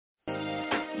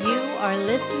are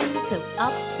listening to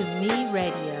Up to Me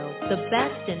Radio, the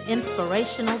best in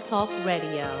inspirational talk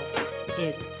radio.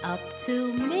 It's up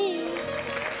to me.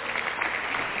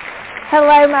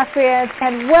 Hello, my friends,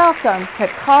 and welcome to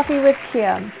Coffee with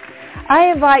Kim.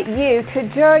 I invite you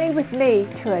to journey with me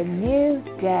to a new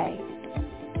day.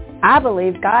 I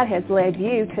believe God has led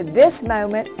you to this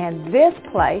moment and this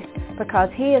place because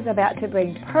He is about to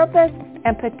bring purpose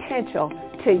and potential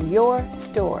to your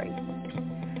story.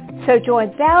 So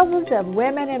join thousands of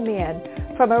women and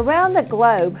men from around the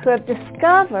globe who have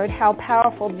discovered how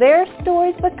powerful their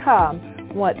stories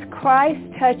become once Christ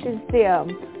touches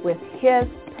them with His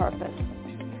purpose.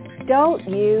 Don't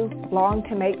you long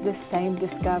to make this same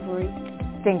discovery?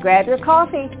 Then grab your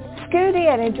coffee, scoot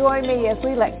in, and join me as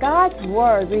we let God's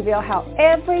Word reveal how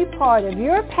every part of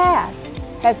your past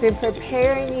has been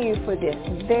preparing you for this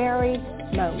very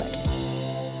moment.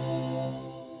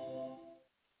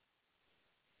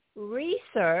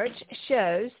 Research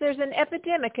shows there's an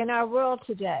epidemic in our world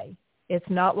today. It's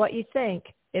not what you think.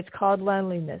 It's called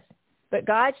loneliness. But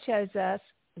God shows us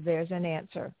there's an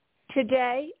answer.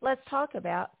 Today, let's talk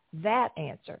about that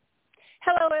answer.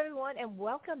 Hello, everyone, and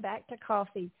welcome back to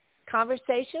Coffee,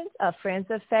 Conversations of Friends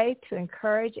of Faith to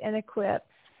encourage and equip.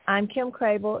 I'm Kim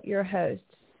Crabill, your host.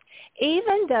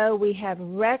 Even though we have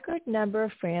record number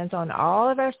of friends on all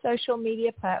of our social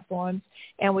media platforms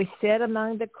and we sit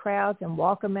among the crowds and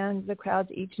walk among the crowds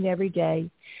each and every day,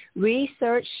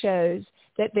 research shows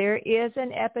that there is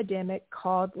an epidemic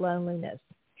called loneliness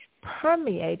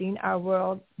permeating our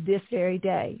world this very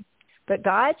day. But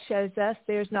God shows us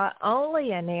there's not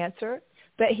only an answer,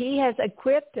 but He has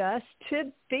equipped us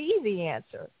to be the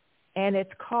answer, and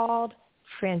it's called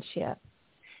friendship.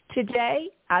 Today,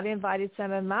 I've invited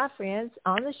some of my friends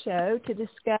on the show to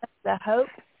discuss the hope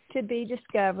to be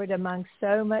discovered among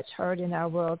so much hurt in our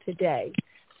world today.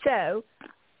 So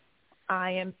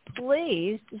I am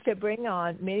pleased to bring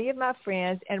on many of my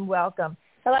friends and welcome.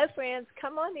 Hello, friends.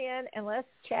 Come on in and let's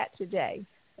chat today.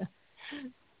 Good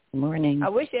morning. I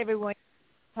wish everyone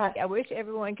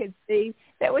could see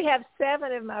that we have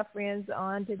 7 of my friends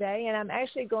on today, and I'm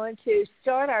actually going to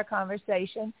start our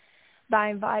conversation by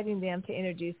inviting them to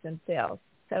introduce themselves.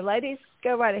 So, ladies,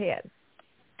 go right ahead.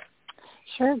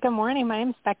 Sure. Good morning. My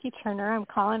name is Becky Turner. I'm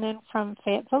calling in from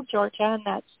Fayetteville, Georgia, and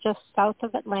that's just south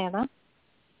of Atlanta.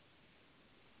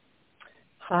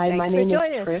 Hi, my name is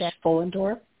Trish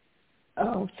Fullendorf.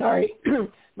 Oh, sorry.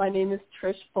 My name is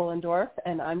Trish Fullendorf,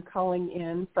 and I'm calling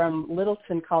in from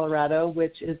Littleton, Colorado,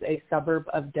 which is a suburb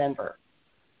of Denver.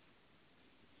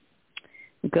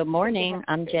 Good morning.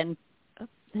 I'm Jen.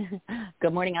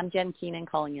 Good morning. I'm Jen Keenan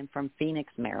calling in from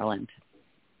Phoenix, Maryland.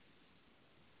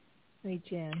 Hey,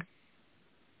 Jen.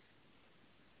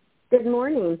 Good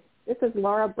morning. This is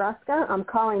Laura Brusca. I'm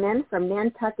calling in from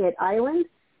Nantucket Island,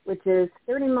 which is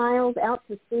 30 miles out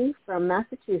to sea from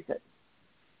Massachusetts.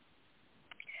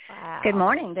 Wow. Good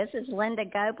morning. This is Linda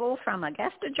Goebel from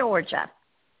Augusta, Georgia.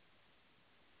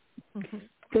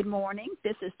 Good morning.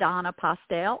 This is Donna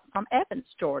Postel from Evans,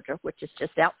 Georgia, which is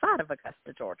just outside of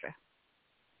Augusta, Georgia.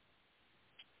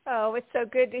 Oh, it's so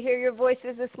good to hear your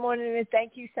voices this morning, and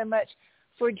thank you so much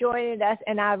for joining us.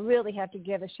 And I really have to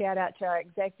give a shout-out to our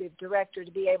executive director to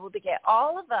be able to get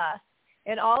all of us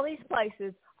in all these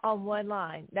places on one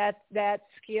line. That's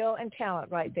skill and talent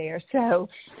right there. So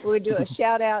we'll do a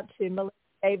shout-out to Melissa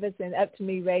Davis and Up to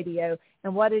Me Radio,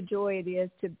 and what a joy it is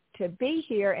to be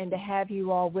here and to have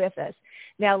you all with us.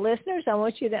 Now, listeners, I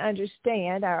want you to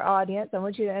understand, our audience, I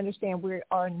want you to understand we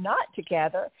are not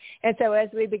together. And so as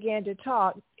we begin to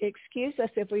talk, excuse us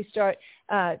if we start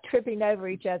tripping over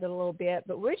each other a little bit,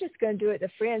 but we're just going to do it the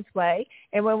friends way.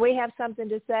 And when we have something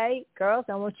to say, girls,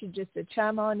 I want you just to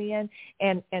chime on in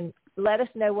and let us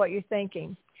know what you're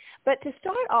thinking. But to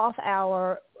start off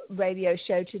our radio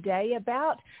show today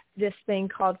about this thing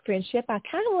called friendship, I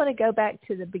kind of want to go back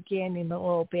to the beginning a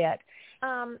little bit.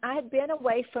 I had been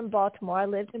away from Baltimore. I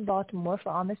lived in Baltimore for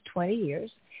almost 20 years.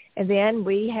 And then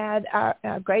we had our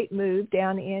great move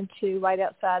down into right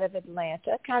outside of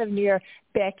Atlanta, kind of near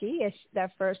Becky, is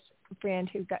our first friend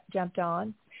who jumped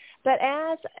on. But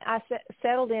as I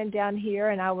settled in down here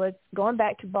and I was going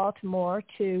back to Baltimore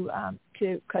to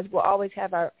because we'll always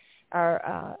have our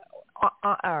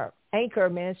anchor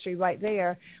ministry right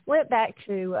there, went back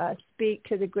to speak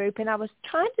to the group, and I was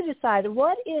trying to decide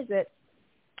what is it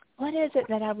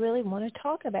that I really want to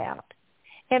talk about.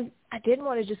 And I didn't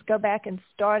want to just go back and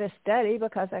start a study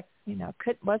because I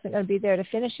wasn't going to be there to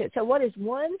finish it. So what is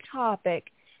one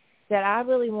topic that I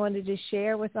really wanted to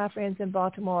share with my friends in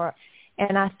Baltimore?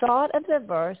 And I thought of the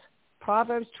verse,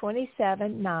 Proverbs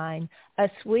 27:9, a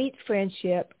sweet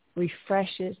friendship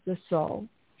refreshes the soul.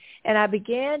 And I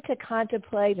began to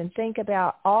contemplate and think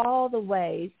about all the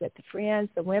ways that the friends,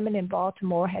 the women in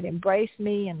Baltimore had embraced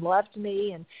me and loved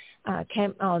me and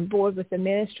came on board with the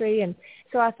ministry. And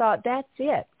so I thought, that's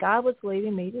it. God was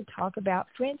leading me to talk about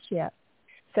friendship.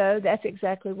 So that's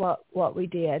exactly what we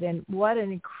did. And what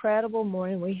an incredible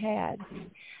morning we had.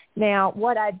 Now,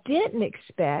 what I didn't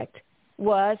expect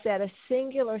was that a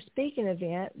singular speaking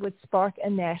event would spark a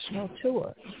national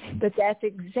tour. But that's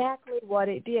exactly what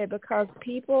it did, because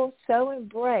people so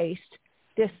embraced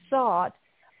this thought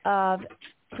of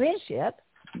friendship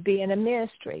being a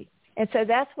ministry. And so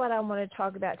that's what I want to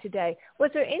talk about today. Was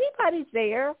there anybody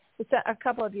there? A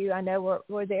couple of you I know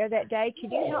were there that day. Can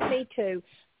you help me to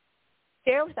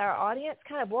share with our audience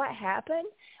kind of what happened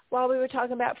while we were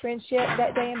talking about friendship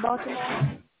that day in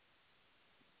Baltimore?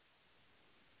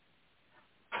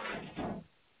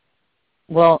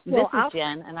 Well, this is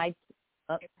Jen, and I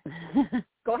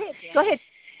Go ahead, Jen. Go ahead.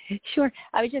 Sure.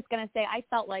 I was just going to say, I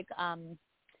felt like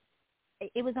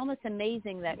it was almost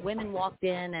amazing that women walked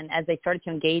in, and as they started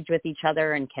to engage with each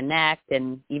other and connect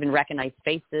and even recognize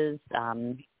faces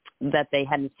that they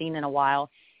hadn't seen in a while,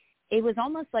 it was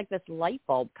almost like this light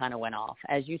bulb kind of went off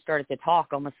as you started to talk,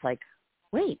 almost like,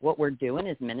 wait, what we're doing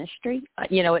is ministry?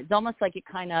 It's almost like it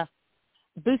kind of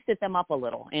boosted them up a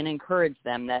little and encouraged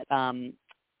them that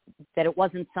that it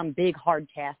wasn't some big, hard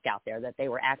task out there, that they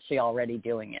were actually already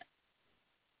doing it.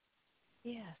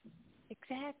 Yes,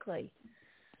 exactly.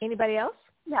 Anybody else?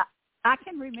 Yeah, I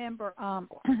can remember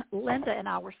Linda and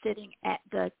I were sitting at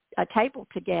a table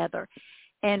together,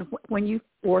 and when you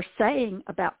were saying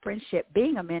about friendship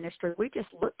being a ministry, we just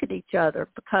looked at each other,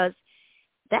 because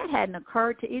that hadn't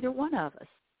occurred to either one of us,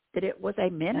 that it was a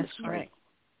ministry. That's right.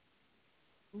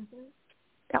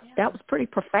 Mm-hmm. That was pretty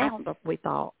profound, we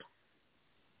thought.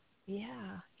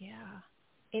 Yeah.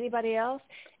 Anybody else?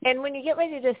 And when you get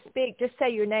ready to speak, just say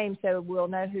your name so we'll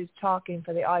know who's talking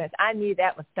for the audience. I knew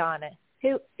that was Donna.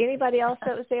 Anybody else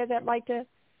that was there that'd like to?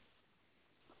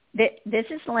 This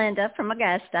is Linda from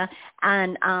Augusta,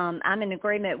 and I'm in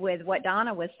agreement with what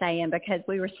Donna was saying, because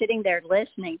we were sitting there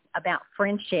listening about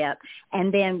friendship,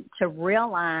 and then to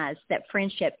realize that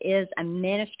friendship is a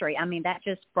ministry, I mean, that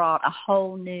just brought a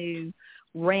whole new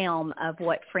realm of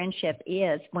what friendship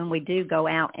is when we do go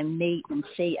out and meet and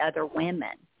see other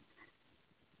women.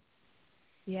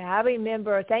 Yeah, I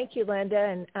remember. Thank you, Linda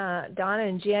and Donna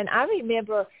and Jen. I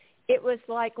remember it was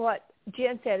like what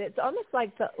Jen said. It's almost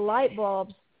like the light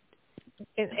bulbs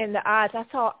in the eyes. I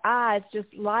saw eyes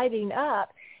just lighting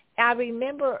up. I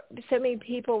remember so many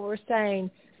people were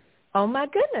saying, oh, my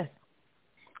goodness,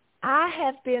 I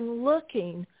have been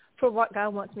looking for what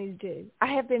God wants me to do. I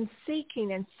have been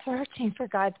seeking and searching for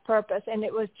God's purpose, and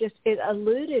it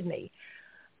eluded me.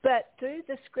 But through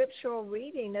the scriptural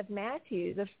reading of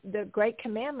Matthew, the Great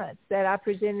Commandments that I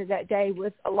presented that day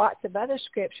with lots of other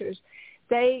scriptures,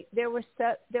 there was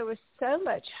so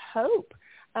much hope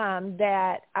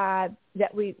that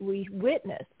we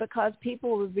witnessed, because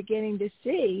people were beginning to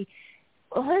see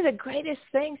one of the greatest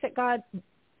things that God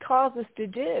calls us to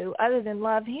do, other than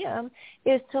love Him,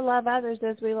 is to love others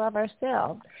as we love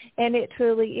ourselves. And it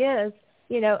truly is,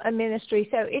 a ministry.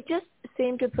 So it just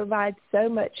seemed to provide so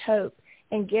much hope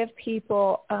and give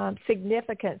people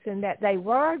significance in that they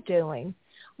were doing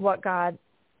what God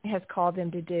has called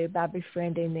them to do by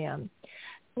befriending them.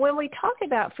 When we talk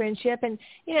about friendship, and,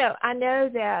 I know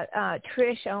that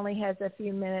Trish only has a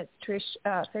few minutes, Trish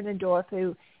Fennendorf,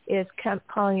 who is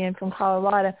calling in from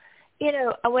Colorado.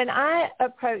 When I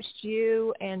approached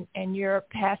you and your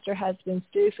pastor husband,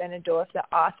 Stu Fennendorf, the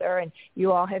author, and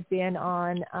you all have been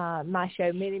on my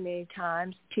show many, many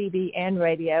times, TV and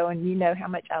radio, and you know how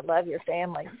much I love your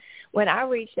family. When I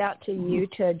reached out to you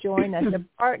to join us, a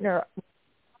partner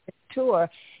tour,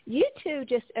 you two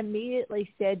just immediately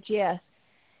said yes.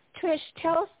 Trish,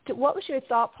 tell us, what was your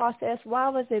thought process? Why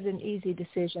was it an easy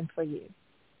decision for you?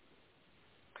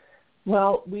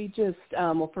 Well, we just,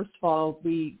 first of all,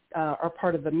 we are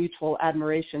part of the Mutual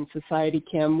Admiration Society,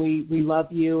 Kim. We love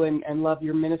you and love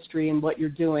your ministry and what you're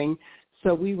doing.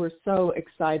 So we were so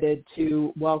excited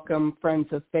to welcome Friends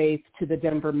of Faith to the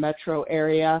Denver metro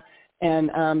area, and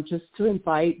just to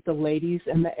invite the ladies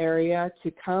in the area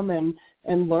to come and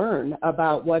learn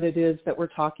about what it is that we're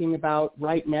talking about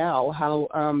right now, how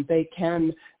they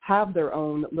can have their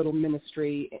own little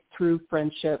ministry through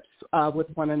friendships with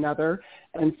one another.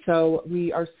 And so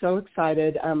we are so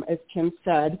excited. As Kim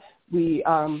said, we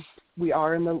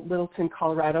are in the Littleton,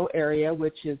 Colorado area,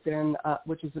 which is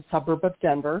a suburb of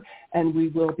Denver, and we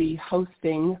will be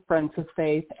hosting Friends of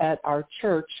Faith at our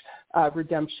church,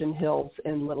 Redemption Hills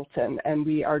in Littleton, and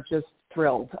we are just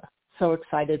thrilled. So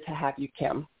excited to have you,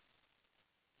 Kim.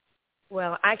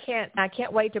 Well, I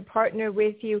can't wait to partner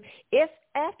with you. If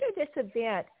after this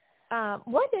event,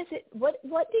 what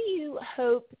do you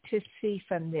hope to see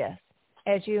from this?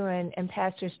 As you and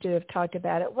Pastor Stu have talked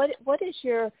about it, what is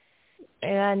your?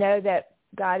 And I know that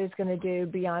God is going to do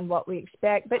beyond what we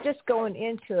expect, but just going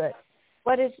into it,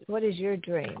 what is your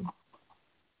dream?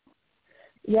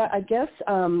 Yeah, I guess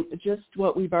just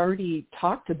what we've already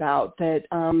talked about, that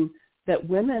that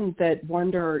women that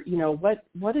wonder,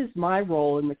 what is my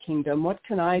role in the kingdom? What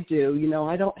can I do?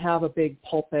 I don't have a big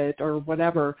pulpit or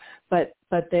whatever, but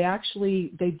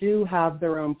they do have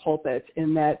their own pulpit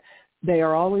in that they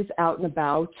are always out and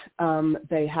about.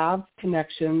 They have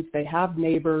connections. They have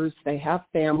neighbors. They have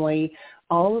family.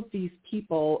 All of these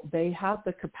people, they have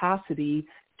the capacity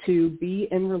to be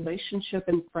in relationship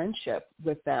and friendship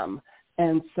with them.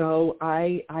 And so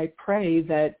I pray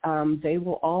that they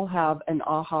will all have an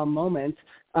aha moment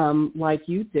like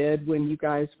you did when you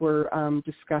guys were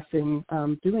discussing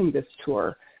doing this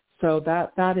tour. So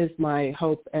that is my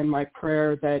hope and my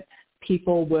prayer, that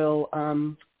people will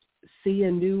see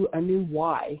a new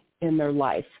why in their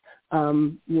life.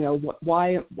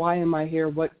 Why am I here?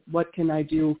 What can I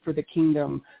do for the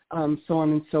kingdom? So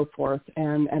on and so forth,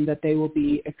 and that they will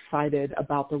be excited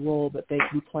about the role that they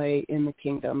can play in the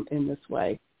kingdom in this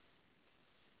way.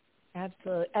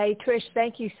 Absolutely. Hey, Trish,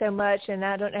 thank you so much, and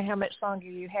I don't know how much longer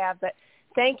you have, but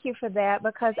thank you for that,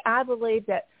 because I believe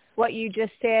that what you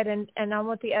just said, and I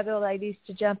want the other ladies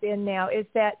to jump in now, is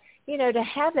that, to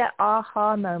have that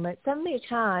aha moment. So many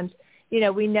times,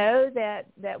 we know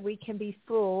that we can be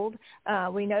fooled.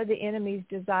 We know the enemy's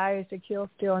desires to kill,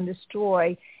 steal, and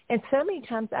destroy. And so many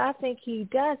times I think he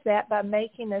does that by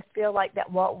making us feel like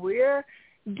that what we're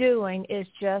doing is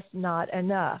just not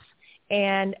enough.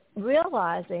 And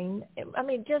realizing,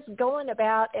 just going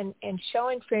about and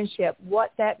showing friendship,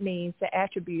 what that means, the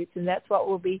attributes, and that's what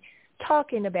we'll be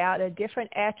talking about, a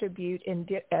different attribute in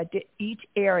each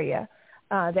area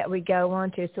that we go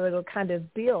on to, so it'll kind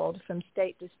of build from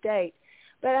state to state.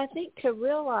 But I think to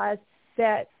realize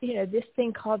that, this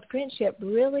thing called friendship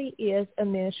really is a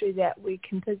ministry that we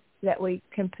can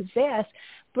possess,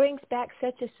 brings back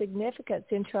such a significance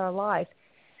into our life.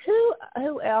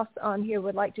 Who else on here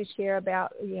would like to share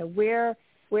about, where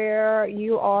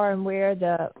you are and where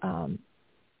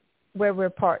where we're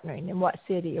partnering, in what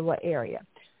city or what area?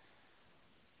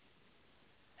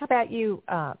 How about you,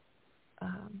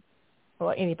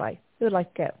 or anybody who would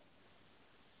like to go?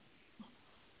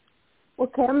 Well,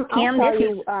 Kim, I'll tell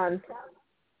you.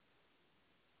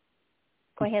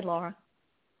 Go ahead, Laura.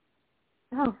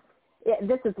 Oh, yeah,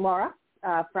 this is Laura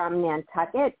from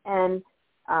Nantucket, and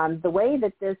the way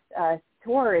that this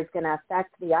tour is going to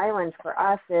affect the island for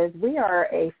us is we are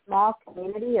a small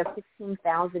community of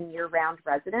 16,000 year-round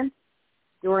residents.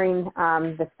 During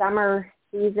the summer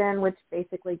season, which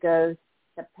basically goes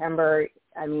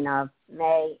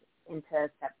May into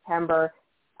September,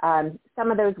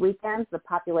 some of those weekends, the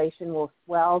population will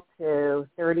swell to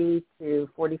 30 to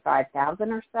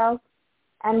 45,000 or so.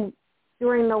 And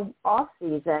during the off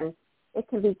season, it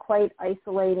can be quite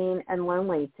isolating and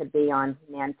lonely to be on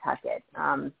Nantucket.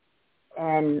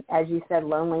 And as you said,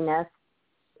 loneliness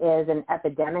is an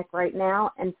epidemic right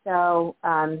now. And so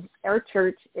our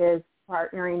church is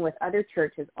partnering with other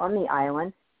churches on the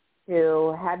island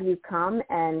to have you come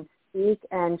and speak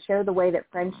and show the way that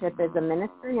friendship is a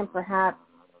ministry, and perhaps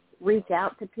reach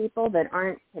out to people that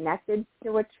aren't connected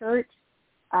to a church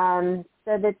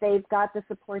so that they've got the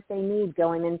support they need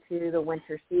going into the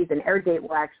winter season. Our date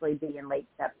will actually be in late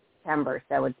September,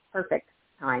 so it's perfect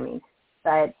timing.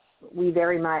 But we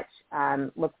very much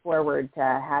look forward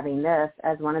to having this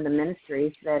as one of the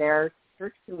ministries that our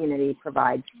church community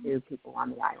provides to people on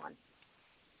the island.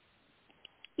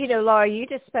 Laura, you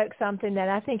just spoke something that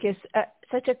I think is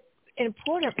such an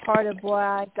important part of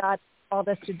why God called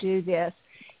us to do this.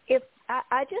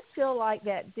 I just feel like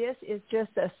that this is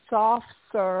just a soft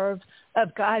serve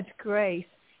of God's grace.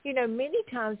 Many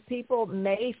times people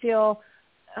may feel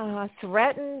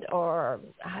threatened, or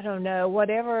I don't know,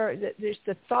 whatever. There's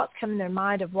the thoughts come in their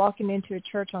mind of walking into a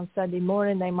church on Sunday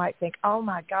morning. They might think, oh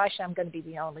my gosh, I'm going to be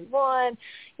the only one.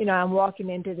 I'm walking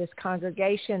into this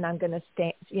congregation. I'm going to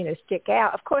stick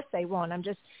out. Of course they won't. I'm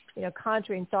just,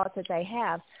 conjuring thoughts that they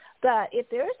have. But if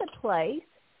there is a place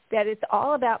that it's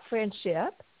all about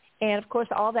friendship, and of course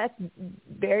all that's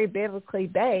very biblically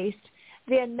based,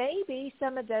 then maybe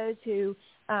some of those who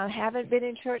haven't been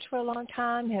in church for a long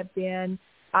time, have been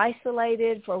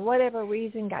isolated for whatever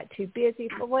reason, got too busy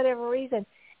for whatever reason,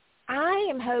 I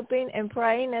am hoping and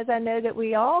praying, as I know that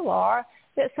we all are,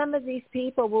 that some of these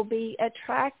people will be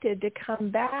attracted to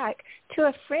come back to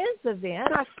a friend's event,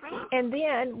 and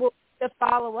then will to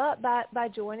follow up by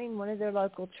joining one of their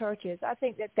local churches. I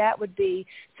think that would be,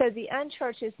 so the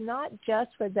unchurched is not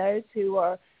just for those who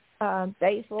are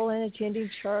faithful in attending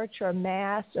church or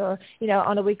mass or,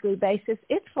 on a weekly basis.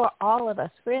 It's for all of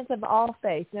us, friends of all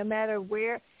faiths, no matter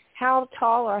how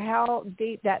tall or how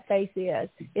deep that faith is.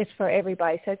 It's for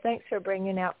everybody. So thanks for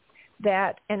bringing out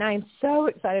that. And I'm so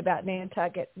excited about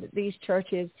Nantucket, these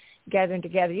churches gathering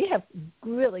together. You have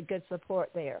really good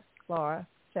support there, Laura.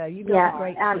 So you got a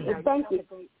great team. Thank you.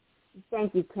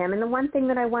 Thank you, Kim. And the one thing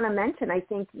that I want to mention, I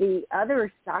think the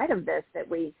other side of this that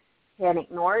we can't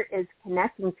ignore is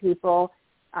connecting people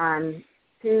to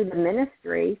the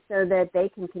ministry so that they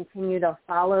can continue to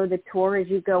follow the tour as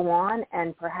you go on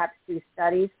and perhaps do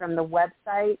studies from the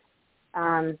website.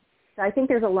 So I think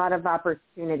there's a lot of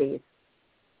opportunities.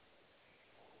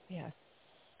 Yes,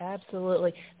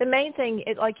 absolutely. The main thing,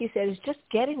 like you said, is just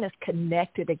getting us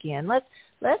connected again.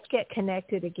 Let's get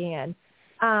connected again.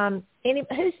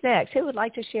 Who's next? Who would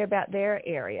like to share about their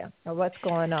area or what's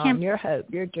going on, your hope,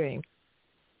 your dream?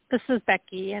 This is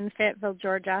Becky in Fayetteville,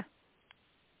 Georgia.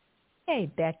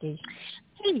 Hey, Becky.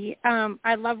 Hey,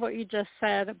 I love what you just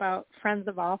said about Friends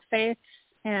of All Faiths,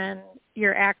 and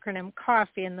your acronym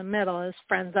COFFEE in the middle is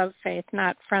Friends of Faith,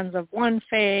 not Friends of One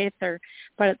Faith, but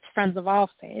it's Friends of All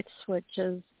Faiths, which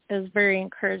is very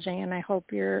encouraging, and I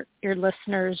hope your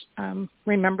listeners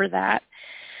remember that.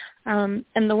 And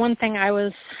the one thing I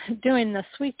was doing this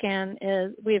weekend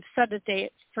is we've set a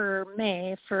date for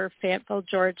May for Fayetteville,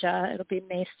 Georgia. It'll be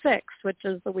May 6th, which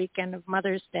is the weekend of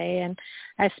Mother's Day. And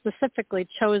I specifically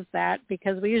chose that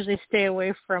because we usually stay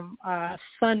away from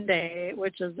Sunday,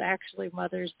 which is actually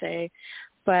Mother's Day.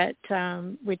 But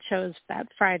we chose that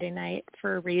Friday night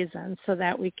for a reason so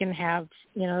that we can have,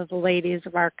 the ladies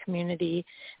of our community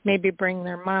maybe bring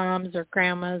their moms or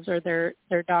grandmas or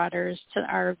their daughters to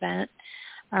our event.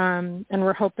 And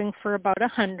we're hoping for about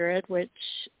 100, which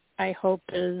I hope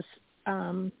is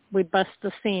we bust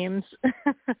the seams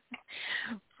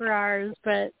for ours.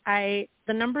 But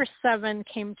the number 7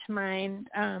 came to mind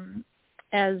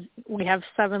as we have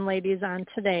 7 ladies on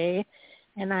today,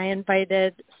 and I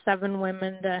invited 7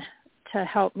 women to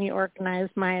help me organize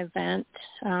my event.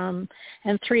 And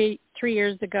 3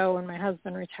 years ago, when my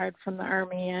husband retired from the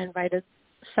Army, I invited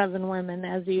 7 women,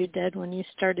 as you did when you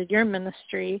started your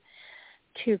ministry,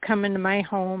 to come into my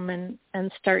home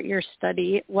and start your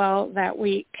study. Well, that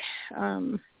week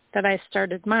that I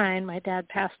started mine, my dad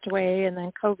passed away, and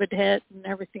then COVID hit and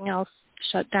everything else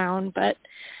shut down. But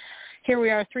here we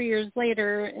are 3 years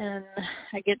later, and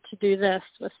I get to do this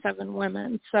with 7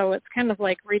 women. So it's kind of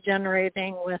like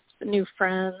regenerating with new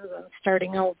friends and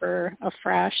starting over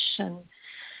afresh. And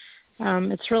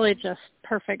it's really just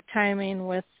perfect timing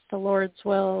with the Lord's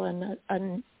will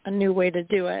and a new way to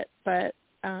do it. But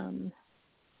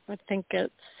I think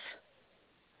it's,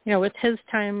 with his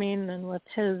timing and with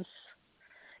his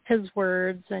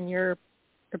words and your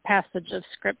passage of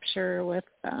scripture with,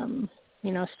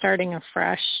 starting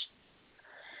afresh.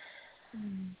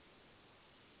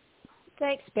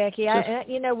 Thanks, Becky.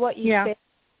 What you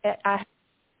said, I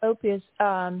hope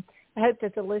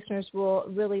that the listeners will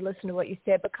really listen to what you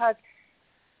said, because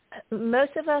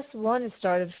most of us want to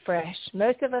start afresh.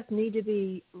 Most of us need to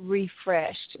be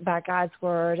refreshed by God's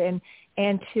word and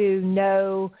to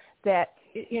know that,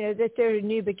 that there are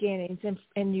new beginnings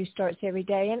and new starts every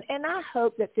day. And I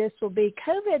hope that this will be,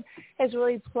 COVID has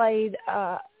really played,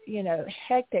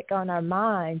 hectic on our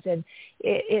minds, and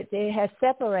it has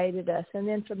separated us. And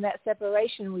then from that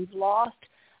separation, we've lost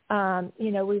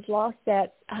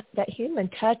that human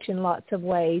touch in lots of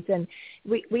ways, and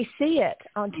we see it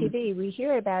on TV, we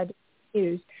hear about it in the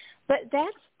news, but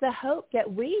that's the hope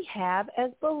that we have as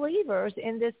believers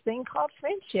in this thing called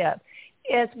friendship.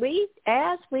 As we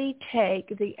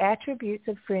take the attributes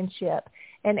of friendship,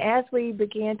 and as we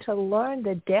begin to learn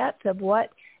the depth of what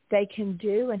they can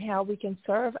do and how we can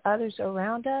serve others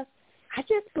around us, I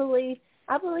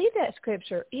believe that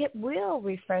scripture, it will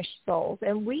refresh souls,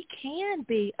 and we can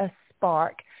be a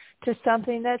spark to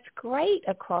something that's great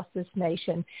across this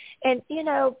nation. And,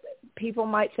 people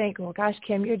might think, well, gosh,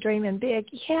 Kim, you're dreaming big.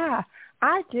 Yeah,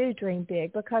 I do dream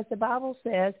big, because the Bible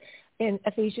says in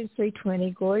Ephesians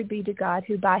 3:20, glory be to God,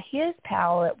 who by his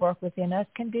power at work within us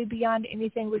can do beyond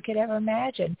anything we could ever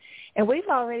imagine. And we've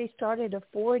already started a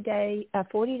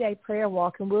 40-day prayer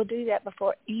walk, and we'll do that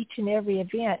before each and every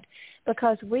event,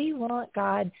 because we want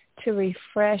God to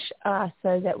refresh us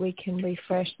so that we can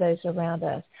refresh those around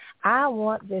us. I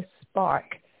want this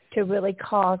spark to really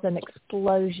cause an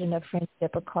explosion of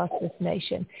friendship across this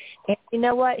nation. And you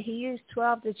know what? He used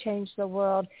 12 to change the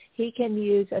world. He can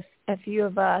use a few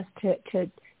of us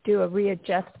to do a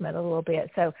readjustment a little bit.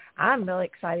 So I'm really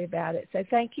excited about it. So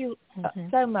thank you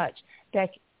so much,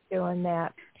 Becky, for doing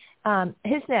that.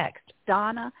 Who's next?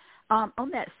 Donna. On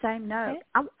that same note,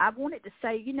 I wanted to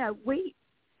say, we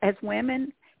as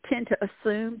women tend to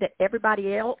assume that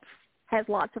everybody else has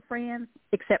lots of friends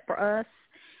except for us.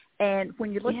 And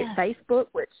when you look at Facebook,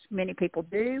 which many people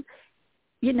do,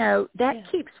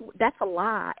 that's a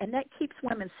lie, and that keeps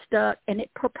women stuck, and it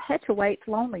perpetuates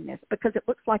loneliness because it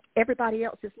looks like everybody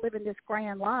else is living this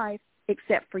grand life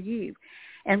except for you.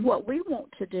 And what we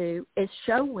want to do is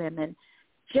show women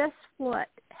just what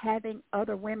having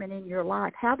other women in your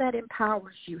life, how that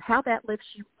empowers you, how that lifts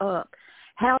you up,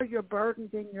 how your burdens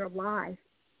in your life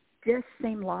just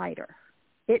seem lighter.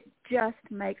 It just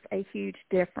makes a huge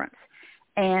difference.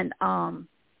 And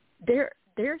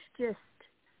there's just,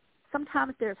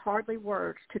 sometimes there's hardly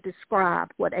words to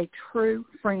describe what a true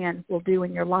friend will do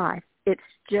in your life. It's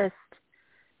just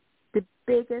the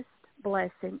biggest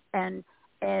blessing. And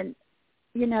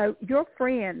your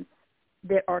friends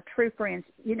that are true friends,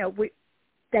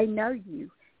 they know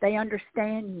you. They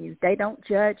understand you. They don't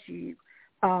judge you.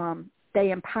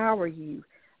 They empower you.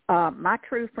 My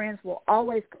true friends will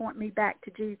always point me back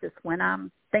to Jesus when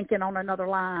I'm thinking on another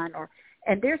line,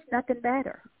 and there's nothing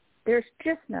better. There's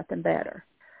just nothing better.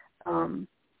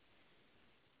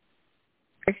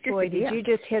 It's just Boy, did you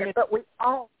just hit it? But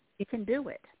you can do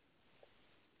it.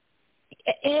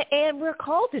 And we're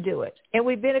called to do it, and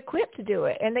we've been equipped to do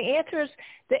it. And the answer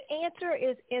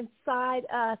is inside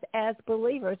us as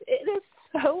believers. It is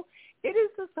so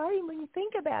same when you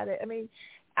think about it. I mean,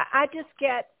 I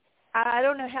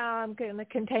don't know how I'm going to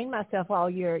contain myself all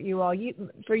year.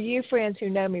 For you friends who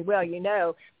know me well,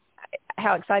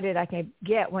 how excited I can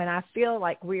get when I feel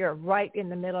like we are right in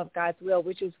the middle of God's will,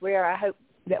 which is where I hope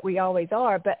that we always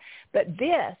are. But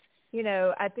this,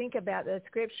 I think about the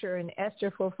scripture in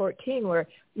Esther 4:14 where,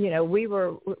 we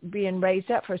were being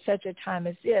raised up for such a time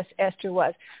as this. Esther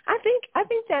was. I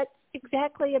think that's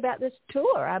exactly about this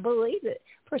tour. I believe it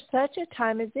for such a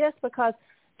time as this because,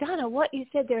 Donna, what you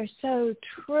said there is so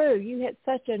true. You hit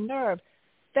such a nerve.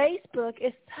 Facebook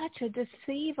is such a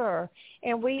deceiver,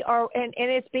 and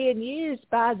it's being used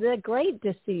by the great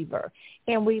deceiver.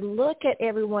 And we look at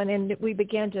everyone and we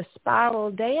begin to spiral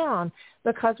down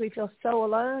because we feel so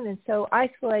alone and so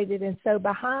isolated and so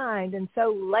behind and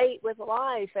so late with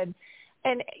life. And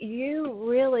you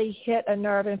really hit a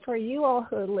nerve. And for you all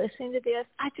who are listening to this,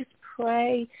 I just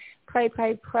pray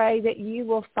that you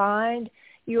will find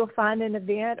an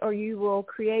event or you will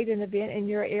create an event in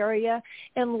your area,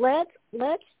 and let's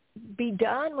be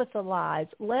done with the lies.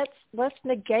 Let's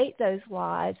negate those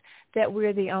lies that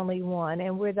we're the only one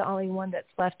and we're the only one that's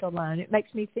left alone. It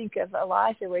makes me think of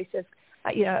Elijah where he says,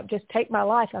 just take my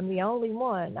life. I'm the only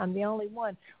one. I'm the only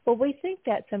one. Well, we think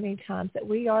that so many times that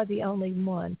we are the only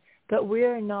one, but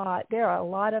we're not. There are a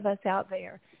lot of us out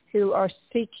there who are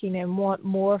seeking and want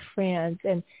more friends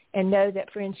and know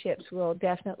that friendships will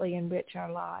definitely enrich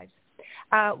our lives.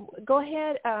 Go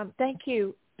ahead. Thank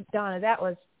you, Donna. That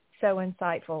was so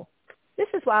insightful. This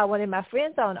is why I wanted my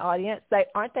friends on audience.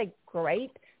 Aren't they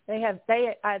great?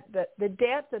 The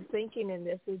depth of thinking in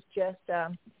this is just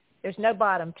there's no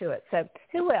bottom to it. So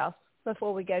who else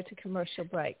before we go to commercial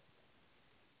break?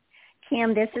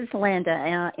 Kim, this is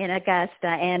Linda in Augusta,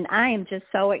 and I am just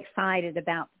so excited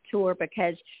about the tour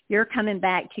because you're coming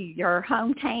back to your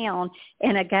hometown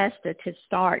in Augusta to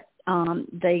start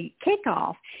the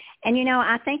kickoff. And,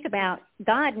 I think about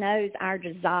God knows our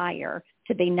desire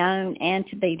to be known and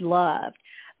to be loved,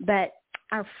 but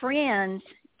our friends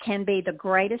can be the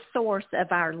greatest source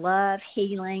of our love,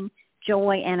 healing,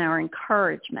 joy, and our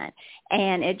encouragement.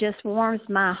 And it just warms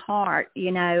my heart,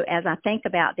 as I think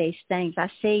about these things. I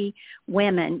see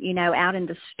women, out in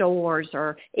the stores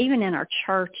or even in our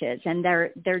churches, and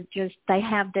they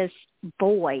have this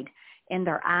void in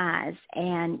their eyes.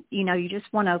 And, you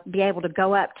just want to be able to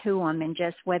go up to them and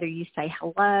just, whether you say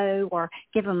hello or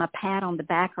give them a pat on the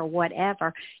back or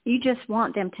whatever, you just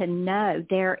want them to know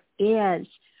there is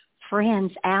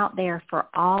friends out there for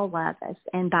all of us.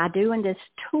 And by doing this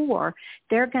tour,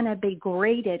 they're going to be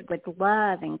greeted with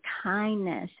love and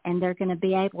kindness, and they're going to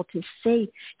be able to see,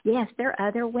 yes, there are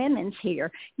other women's here,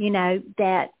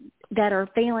 that are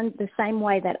feeling the same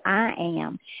way that I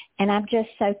am. And I'm just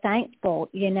so thankful,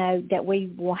 that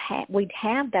we'd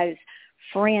have those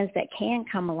friends that can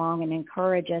come along and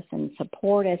encourage us and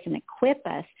support us and equip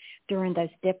us during those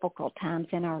difficult times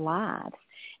in our lives.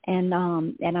 And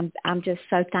I'm just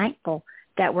so thankful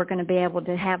that we're going to be able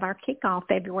to have our kickoff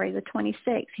February the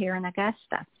 26th here in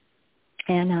Augusta.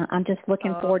 And I'm just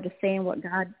looking forward to seeing what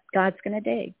God's going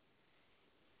to do.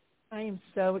 I am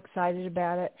so excited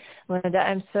about it, Linda.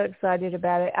 I'm so excited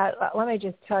about it. Let me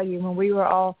just tell you, when we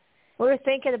were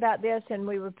thinking about this and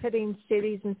we were putting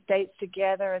cities and states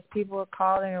together as people were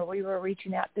calling or we were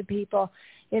reaching out to people,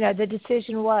 the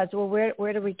decision was, well,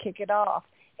 where do we kick it off?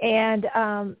 And,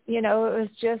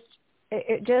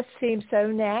 it just seemed so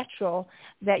natural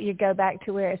that you go back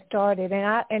to where it started.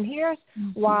 And here's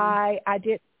why I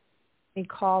didn't any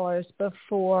callers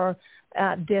before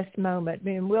this moment. I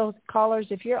mean, callers,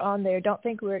 if you're on there, don't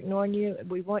think we're ignoring you.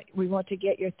 We want to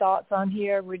get your thoughts on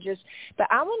here. But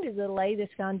I wanted to lay this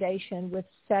foundation with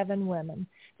 7 women.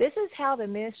 This is how the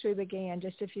ministry began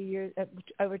just a few years,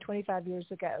 over 25 years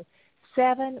ago.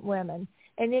 7 women.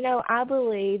 And, I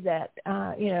believe that,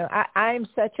 I'm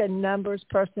such a numbers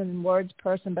person and words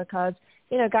person because,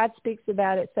 God speaks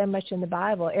about it so much in the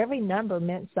Bible. Every number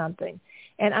meant something.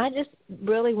 And I just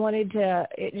really wanted to,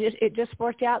 it just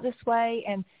worked out this way.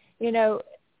 And, it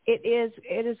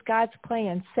is God's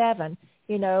plan, 7,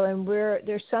 and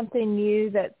there's something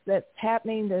new that's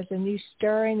happening. There's a new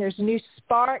stirring. There's a new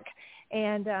spark.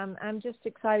 And I'm just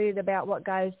excited about what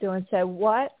God is doing. So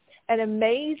what an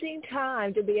amazing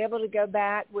time to be able to go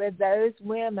back with those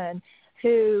women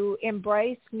who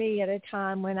embraced me at a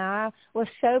time when I was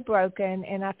so broken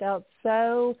and I felt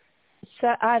so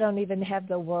I don't even have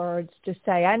the words to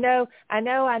say. I knew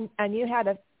how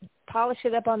to polish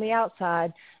it up on the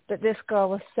outside, but this girl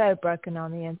was so broken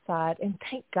on the inside. And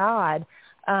thank God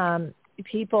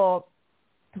people,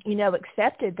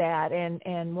 accepted that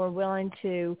and were willing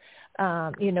to,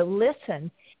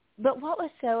 listen. But what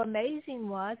was so amazing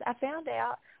was I found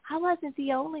out I wasn't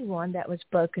the only one that was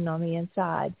broken on the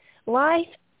inside. Life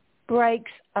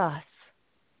breaks us.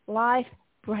 Life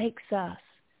breaks us.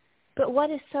 But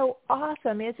what is so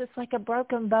awesome is it's like a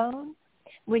broken bone.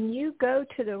 When you go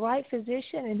to the right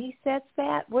physician and he sets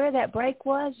that, where that break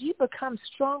was, you become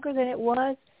stronger than it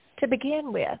was to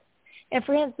begin with. And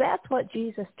friends, that's what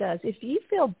Jesus does. If you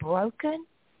feel broken,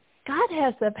 God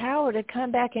has the power to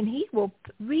come back and he will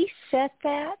reset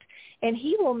that and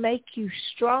he will make you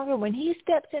stronger. When he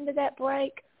steps into that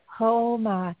break, oh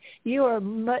my, you are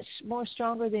much more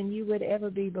stronger than you would ever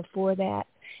be before that.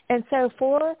 And so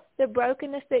for the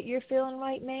brokenness that you're feeling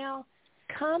right now,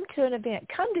 come to an event.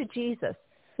 Come to Jesus.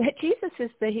 Jesus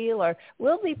is the healer.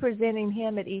 We'll be presenting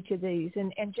him at each of these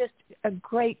and just a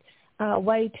great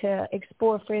way to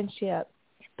explore friendship.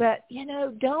 But,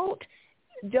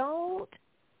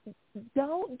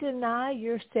 don't deny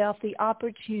yourself the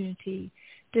opportunity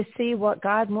to see what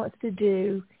God wants to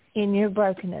do in your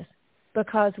brokenness.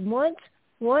 Because once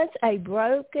a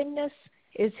brokenness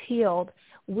is healed,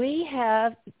 we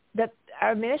have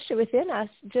our ministry within us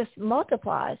just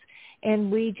multiplies,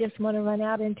 and we just want to run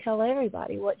out and tell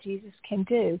everybody what Jesus can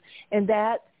do. And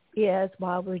that is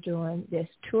why we're doing this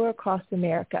tour across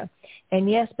America. And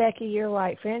yes, Becky, you're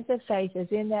right. Friends of Faith is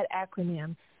in that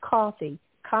acronym, COFFEE,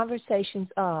 Conversations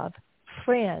of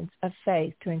Friends of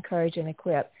Faith to Encourage and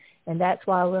Equip. And that's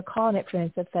why we're calling it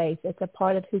Friends of Faith. It's a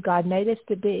part of who God made us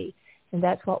to be. And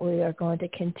that's what we are going to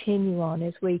continue on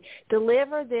as we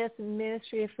deliver this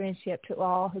ministry of friendship to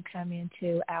all who come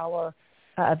into our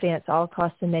events all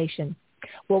across the nation.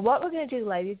 Well, what we're going to do,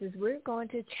 ladies, is we're going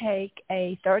to take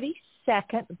a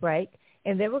 30-second break,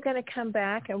 and then we're going to come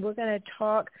back and we're going to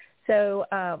talk. So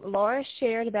Laura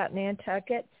shared about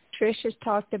Nantucket. Trish has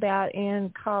talked about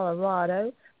in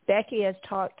Colorado. Becky has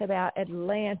talked about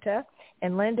Atlanta.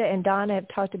 And Linda and Donna have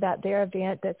talked about their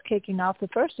event that's kicking off, the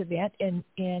first event in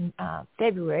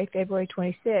February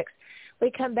 26th.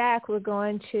 We come back, we're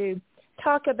going to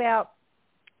talk about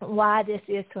why this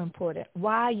is so important,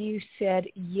 why you said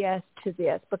yes to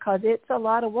this, because it's a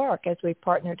lot of work as we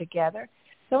partner together.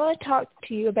 So I want to talk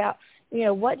to you about,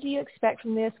 what do you expect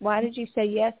from this? Why did you say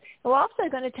yes? And we're also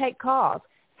going to take calls.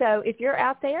 So if you're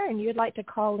out there and you'd like to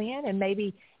call in and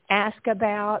maybe ask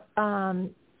about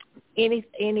any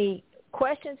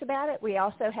questions about it, we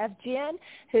also have Jen,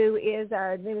 who is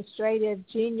our administrative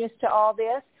genius to all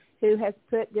this, who has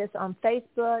put this on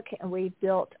Facebook, and we've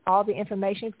built all the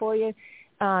information for you.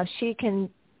 I'm going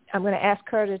to ask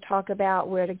her to talk about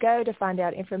where to go to find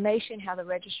out information, how the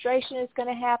registration is going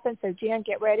to happen. So Jen,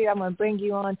 get ready. I'm going to bring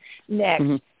you on next.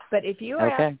 Mm-hmm. But if you are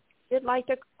out, you'd like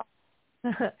to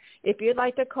call, if you'd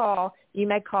like to call, you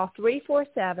may call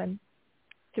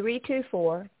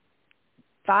 347-324-5246.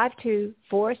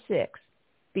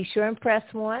 Be sure and press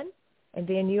 1, and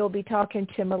then you'll be talking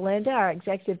to Melinda, our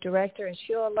executive director, and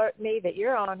she'll alert me that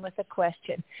you're on with a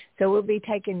question. So we'll be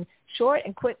taking short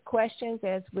and quick questions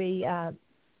as we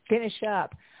finish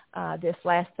up this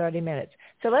last 30 minutes.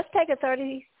 So let's take a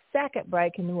 30-second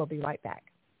break, and then we'll be right back.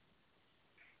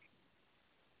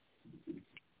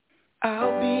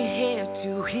 I'll be here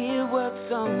to hear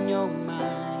on your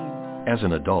mind. As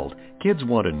an adult, kids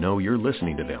want to know you're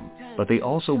listening to them, but they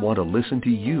also want to listen to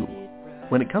you.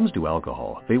 When it comes to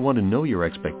alcohol, they want to know your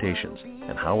expectations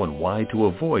and how and why to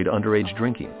avoid underage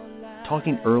drinking.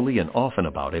 Talking early and often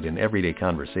about it in everyday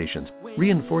conversations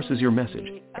reinforces your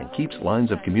message and keeps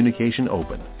lines of communication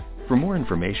open. For more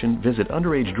information, visit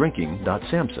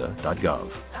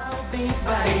underagedrinking.samhsa.gov. I'll be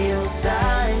by your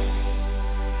side.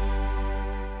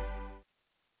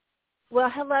 Well,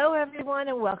 hello, everyone,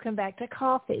 and welcome back to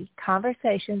Coffee,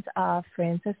 Conversations of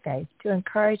Friends of Faith to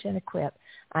Encourage and Equip.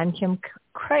 I'm Kim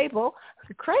Crabill,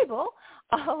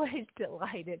 always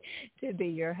delighted to be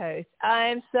your host.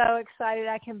 I'm so excited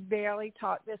I can barely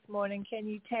talk this morning. Can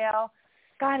you tell?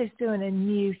 God is doing a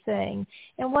new thing.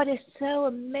 And what is so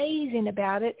amazing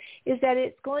about it is that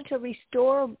it's going to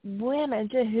restore women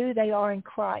to who they are in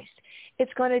Christ.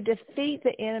 It's going to defeat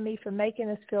the enemy from making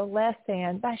us feel less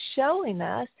than by showing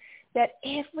us that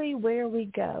everywhere we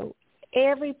go,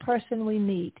 every person we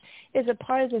meet is a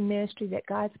part of the ministry that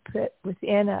God's put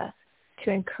within us to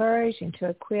encourage and to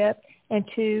equip and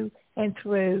to and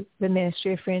through the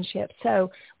ministry of friendship.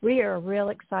 So we are real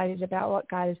excited about what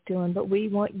God is doing, but we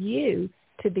want you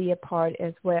to be a part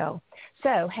as well.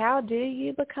 So how do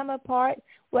you become a part?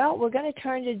 Well, we're going to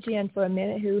turn to Jen for a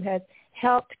minute, who has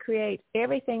helped create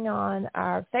everything on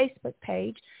our Facebook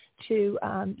page to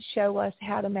show us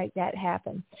how to make that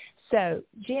happen. So,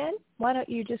 Jen, why don't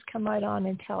you just come right on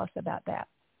and tell us about that?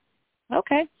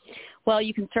 Okay. Well,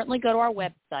 you can certainly go to our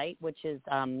website, which is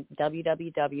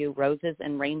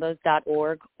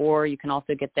www.rosesandrainbows.org, or you can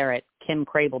also get there at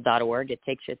kimcrabill.org. It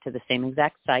takes you to the same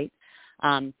exact site.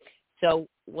 So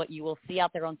what you will see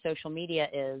out there on social media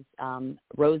is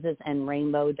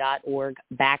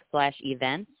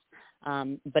rosesandrainbow.org/events.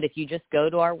 But if you just go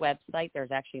to our website,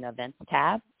 there's actually an events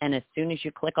tab. And as soon as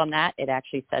you click on that, it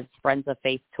actually says Friends of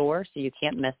Faith Tour, so you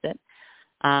can't miss it.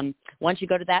 Once you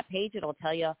go to that page, it'll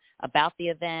tell you about the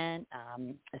event,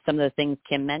 some of the things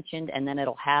Kim mentioned, and then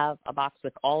it'll have a box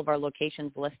with all of our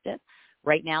locations listed.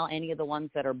 Right now, any of the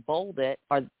ones that are bolded,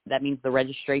 that means the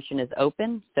registration is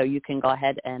open, so you can go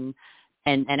ahead and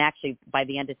actually by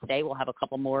the end of today, we'll have a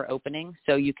couple more openings,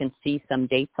 so you can see some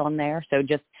dates on there. So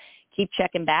just keep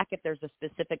checking back if there's a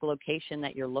specific location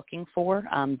that you're looking for,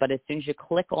 but as soon as you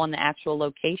click on the actual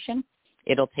location,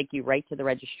 it'll take you right to the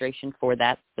registration for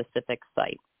that specific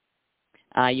site.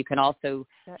 You can also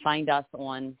find us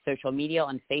on social media,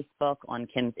 on Facebook, on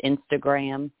Kim's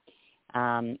Instagram.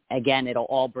 Again, it'll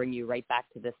all bring you right back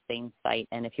to this same site.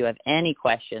 And if you have any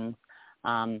questions,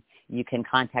 you can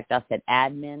contact us at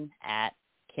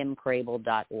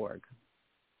admin@kimcrabill.org.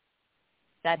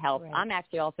 That helps. Right. I'm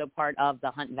actually also part of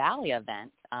the Hunt Valley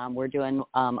event. We're doing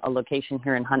a location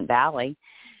here in Hunt Valley.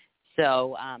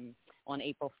 So on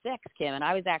April 6th, Kim, and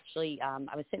I was actually, I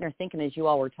was sitting there thinking as you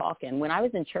all were talking, when I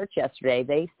was in church yesterday,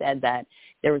 they said that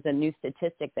there was a new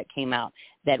statistic that came out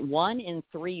that 1 in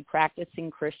 3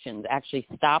 practicing Christians actually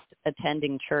stopped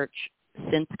attending church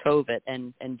since COVID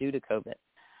and due to COVID.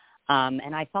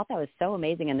 And I thought that was so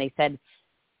amazing. And they said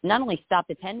not only stopped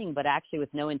attending, but actually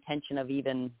with no intention of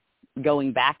even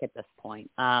going back at this point.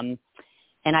 And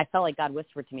I felt like God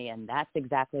whispered to me, and that's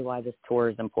exactly why this tour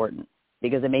is important,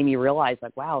 because it made me realize,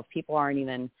 like, wow, if people aren't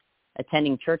even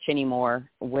attending church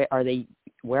anymore, where are they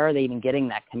even getting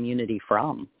that community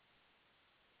from?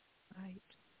 Right.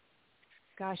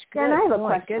 Gosh, good. Jen, I have a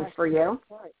question for you.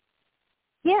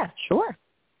 Yeah, sure.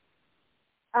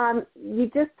 You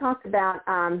just talked about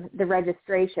the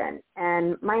registration,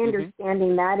 and my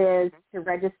understanding that is to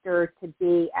register to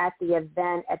be at the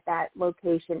event at that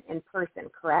location in person,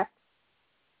 correct?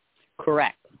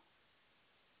 Correct.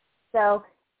 So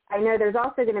I know there's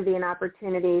also going to be an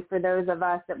opportunity for those of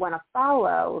us that want to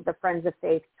follow the Friends of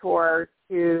Faith tour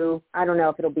to, I don't know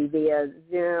if it'll be via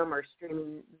Zoom or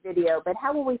streaming video, but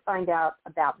how will we find out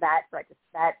about that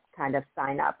kind of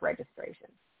sign-up registration?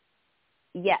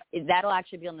 Yeah, that'll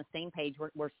actually be on the same page.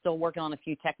 We're still working on a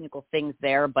few technical things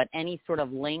there, but any sort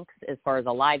of links as far as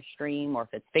a live stream or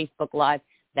if it's Facebook Live,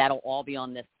 that'll all be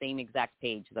on this same exact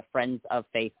page, the Friends of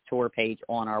Faith tour page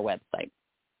on our website.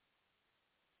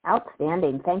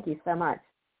 Outstanding. Thank you so much.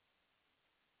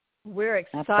 We're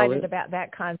excited about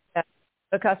that concept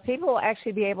because people will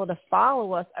actually be able to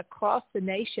follow us across the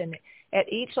nation.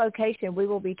 At each location, we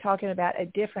will be talking about a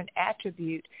different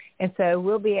attribute, and so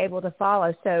we'll be able to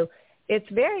follow. So it's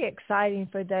very exciting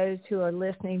for those who are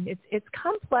listening. It's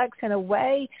complex in a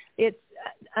way. It's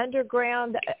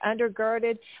underground,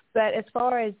 undergirded, but as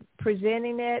far as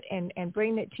presenting it and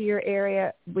bringing it to your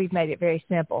area, we've made it very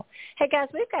simple. Hey, guys,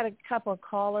 we've got a couple of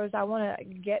callers I want to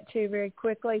get to very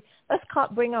quickly. Let's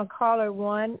bring on caller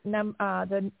 1.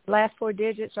 The last 4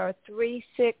 digits are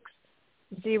 36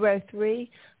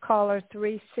 3603, caller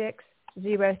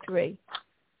 3603.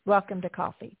 Welcome to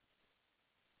coffee.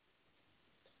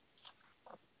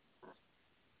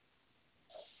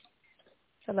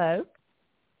 Hello?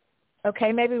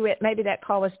 Okay, maybe that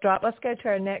call was dropped. Let's go to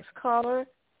our next caller.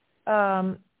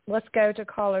 Let's go to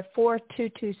caller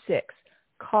 4226.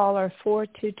 Caller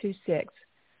 4226.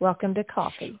 Welcome to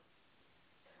coffee.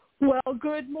 Well,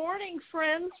 good morning,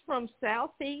 friends from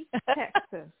Southeast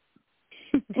Texas.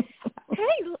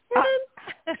 Hey, Lynn,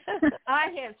 I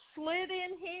have slid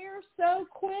in here so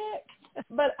quick,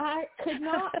 but I could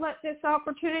not let this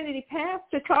opportunity pass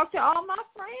to talk to all my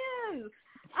friends.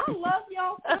 I love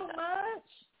y'all so much.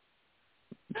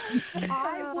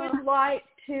 I would like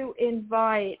to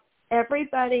invite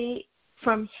everybody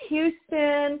from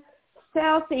Houston,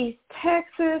 Southeast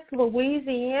Texas,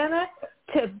 Louisiana,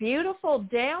 to beautiful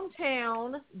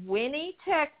downtown Winnie,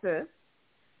 Texas.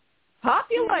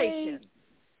 Population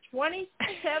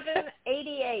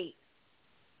 2788.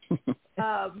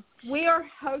 We are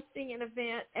hosting an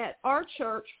event at our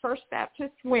church, First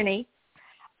Baptist Winnie,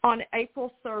 on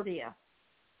April 30th.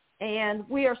 And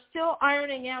we are still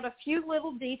ironing out a few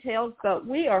little details, but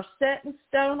we are set in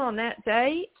stone on that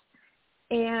date.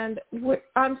 And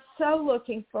I'm so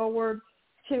looking forward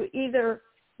to either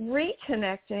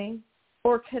reconnecting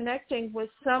or connecting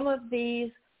with some of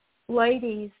these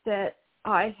ladies that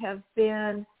I have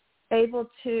been able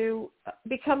to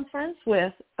become friends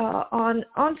with on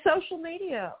social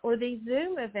media or these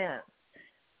Zoom events.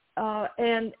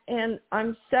 And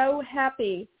I'm so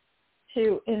happy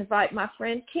to invite my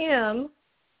friend Kim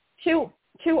to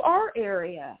our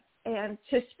area and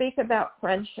to speak about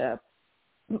friendship.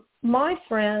 My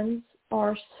friends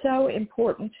are so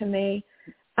important to me.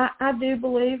 I do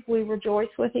believe we rejoice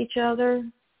with each other.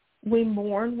 We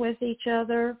mourn with each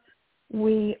other.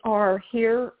 We are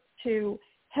here to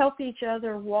help each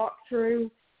other walk through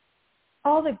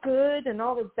all the good and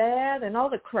all the bad and all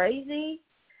the crazy.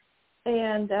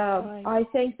 And right. I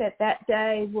think that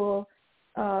day will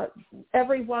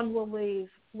everyone will leave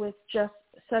with just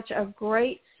such a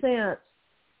great sense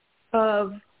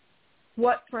of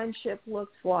what friendship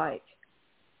looks like.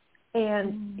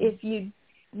 And if you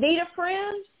need a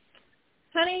friend,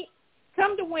 honey,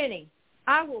 come to Winnie.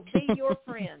 I will be your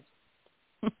friend.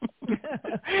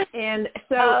 And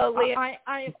so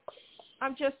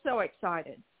I'm just so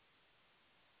excited.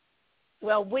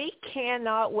 Well, we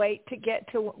cannot wait to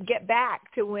get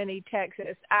back to Winnie,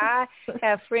 Texas. I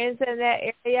have friends in that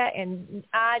area, and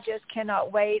I just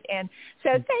cannot wait. And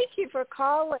so thank you for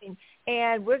calling.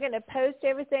 And we're going to post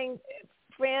everything,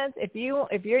 friends. If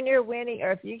you're near Winnie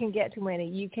or if you can get to Winnie,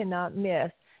 you cannot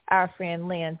miss our friend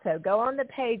Lynn. So go on the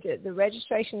page. The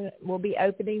registration will be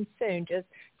opening soon.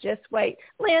 Just wait.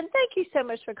 Lynn, thank you so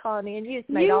much for calling in. You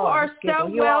just made all of us giggle.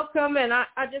 You are so welcome. And I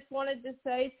just wanted to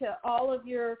say to all of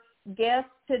your guests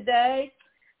today,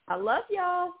 I love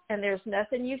y'all, and there's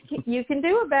nothing you can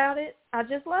do about it. I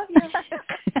just love you.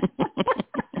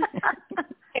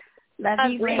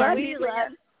 Love you,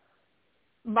 Lynn.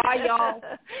 Bye, y'all.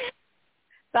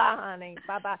 Bye, honey.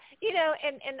 Bye-bye.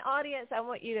 And audience,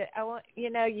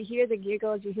 you hear the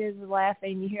giggles, you hear the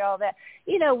laughing, you hear all that.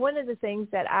 One of the things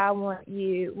that I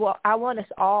want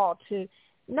us all to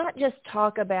not just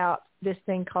talk about this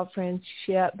thing called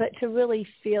friendship, but to really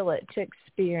feel it, to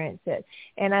experience it.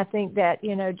 And I think that,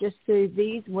 just through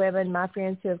these women, my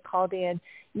friends who have called in,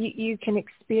 you can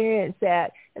experience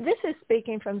that. And this is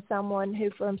speaking from someone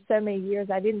who, for so many years,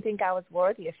 I didn't think I was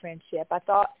worthy of friendship. I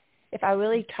thought if I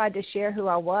really tried to share who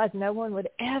I was, no one would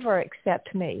ever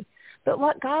accept me. But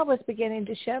what God was beginning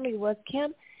to show me was,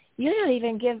 Kim, you're not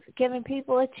even giving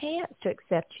people a chance to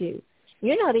accept you.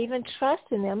 You're not even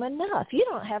trusting them enough. You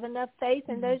don't have enough faith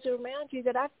in those around you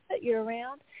that I put you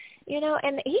around.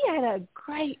 And he had a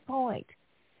great point,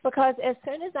 because as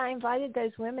soon as I invited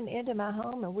those women into my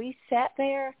home and we sat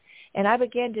there and I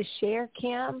began to share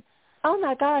Kim, oh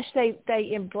my gosh, they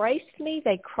embraced me.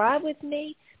 They cried with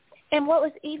me. And what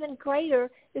was even greater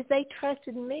is they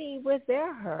trusted me with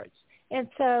their hurts. And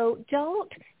so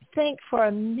don't think for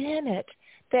a minute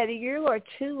that you are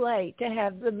too late to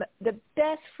have the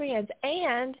best friends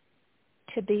and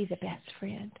to be the best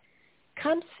friend.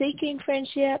 Come seeking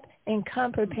friendship and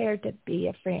come prepared to be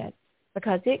a friend,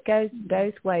 because it goes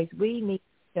both ways. We need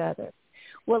each other.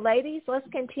 Well, ladies, let's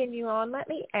continue on. Let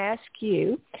me ask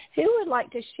you, who would like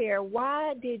to share,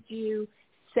 why did you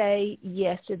say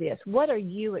yes to this? What are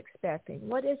you expecting?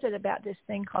 What is it about this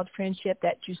thing called friendship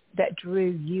that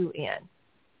drew you in?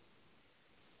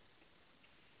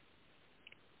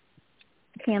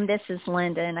 Kim, this is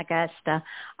Linda in Augusta.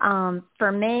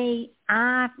 For me,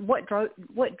 what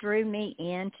drew me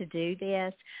in to do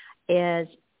this is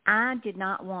I did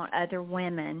not want other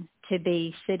women to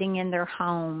be sitting in their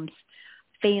homes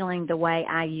feeling the way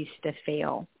I used to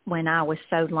feel when I was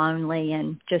so lonely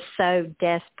and just so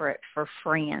desperate for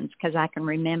friends, because I can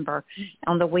remember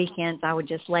on the weekends I would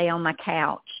just lay on my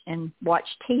couch and watch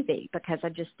TV because I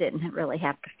just didn't really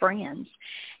have the friends.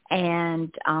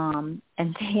 And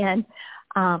then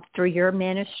through your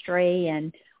ministry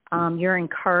and your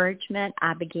encouragement,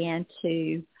 I began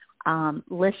to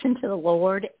listen to the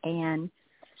Lord and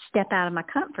step out of my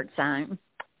comfort zone.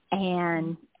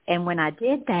 And when I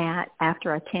did that,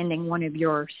 after attending one of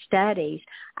your studies,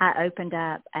 I opened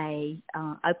up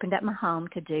my home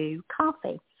to do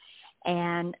coffee,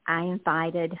 and I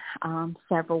invited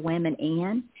several women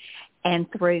in, and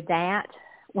through that,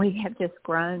 we have just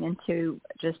grown into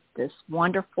just this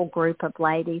wonderful group of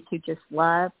ladies who just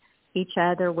love each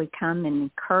other. We come and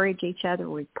encourage each other.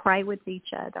 We pray with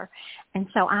each other, and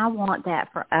so I want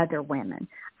that for other women.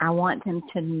 I want them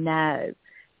to know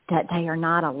that they are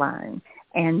not alone.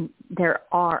 And there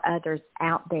are others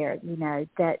out there,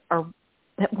 that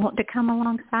want to come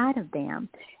alongside of them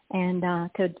and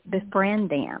to befriend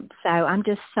them. So I'm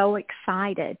just so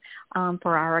excited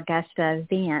for our Augusta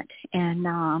event,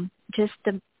 and just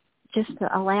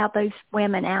to allow those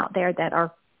women out there that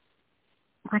are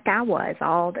like I was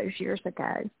all those years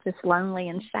ago, just lonely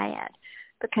and sad,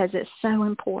 because it's so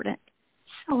important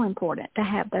to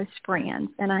have those friends.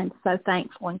 And I'm so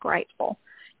thankful and grateful,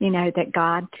 that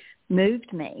God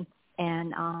moved me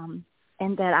and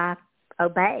that I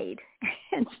obeyed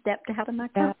and stepped out of my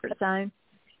comfort zone.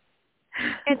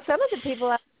 And some of the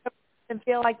people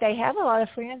feel like they have a lot of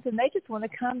friends and they just want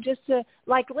to come just to,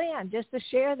 like Lynn, just to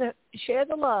share the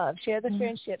love, share the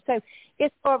friendship. So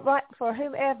it's for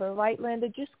whomever, right, Linda?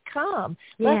 Just come.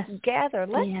 Yes. Let's gather.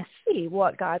 Let's see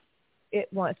what God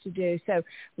wants to do. So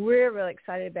we're really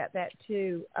excited about that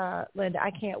too, Linda.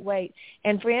 I can't wait.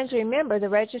 And friends, remember the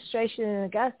registration in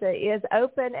Augusta is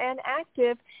open and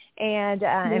active and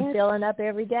filling up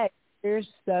every day. We're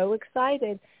so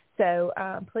excited. So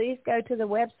please go to the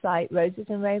website,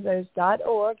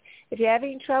 rosesandrainbows.org. If you're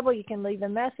having trouble, you can leave a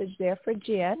message there for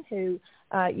Jen, who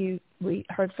we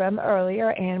heard from earlier,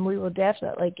 and we will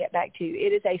definitely get back to you.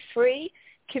 It is a free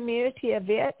community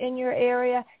event in your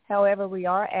area. However, we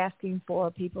are asking for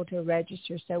people to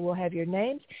register, so we'll have your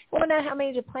names. We'll know how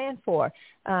many to plan for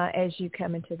as you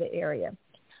come into the area.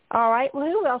 All right. Well,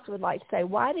 who else would like to say,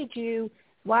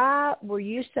 why were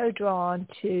you so drawn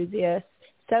to this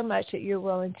so much that you're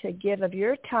willing to give of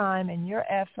your time and your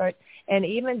effort and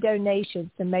even donations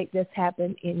to make this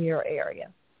happen in your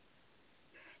area?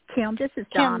 Kim, this is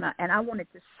Donna, and I wanted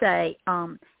to say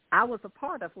I was a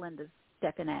part of Linda's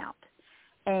stepping out.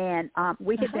 And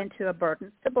we had been to a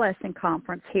Burdens to Blessing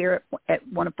conference here at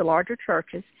one of the larger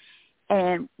churches,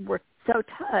 and we're so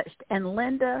touched. And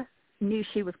Linda knew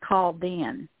she was called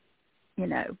in,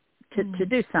 to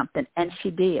do something, and she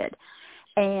did.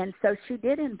 And so she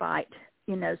did invite,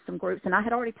 some groups. And I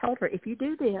had already told her, if you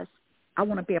do this, I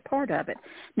want to be a part of it.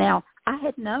 Now, I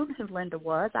had known who Linda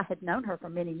was. I had known her for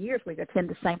many years. We'd attend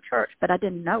the same church, but I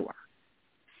didn't know her.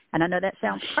 And I know that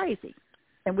sounds crazy.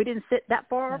 And we didn't sit that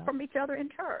far from each other in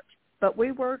church, but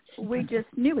we just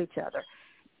knew each other.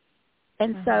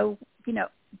 And so,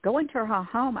 going to her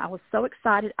home, I was so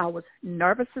excited. I was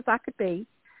nervous as I could be,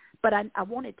 but I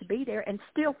wanted to be there and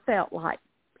still felt like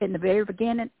in the very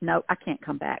beginning, no, I can't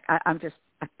come back.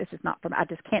 This is not for me. I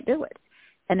just can't do it.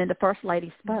 And then the First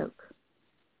Lady spoke,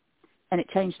 and it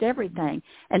changed everything.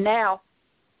 And now,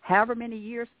 however many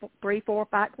years, 3, 4,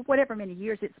 5, whatever many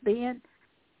years it's been,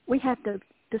 we have the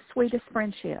sweetest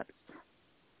friendships.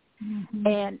 Mm-hmm.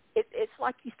 And it's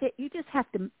like you said, you just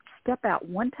have to step out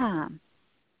one time,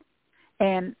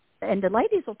 and the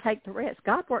ladies will take the rest.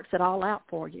 God works it all out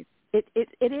for you. It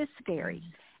is scary,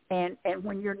 and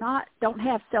when you're don't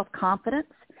have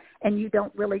self-confidence, and you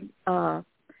don't really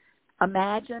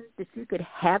imagine that you could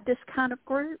have this kind of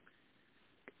group,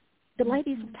 the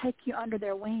ladies will take you under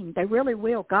their wing. They really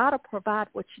will. God will provide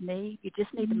what you need. You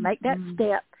just need to make that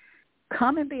step.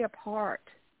 Come and be a part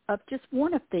of just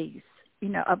one of these,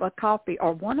 of a coffee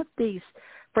or one of these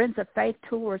Friends of Faith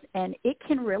tours, and it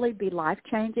can really be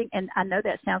life-changing. And I know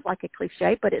that sounds like a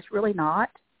cliche, but it's really not.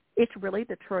 It's really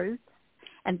the truth.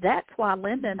 And that's why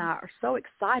Linda and I are so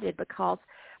excited, because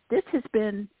this has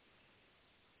been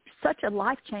such a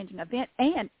life-changing event,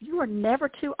 and you are never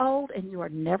too old and you are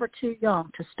never too young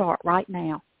to start right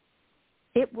now.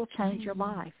 It will change your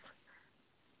life.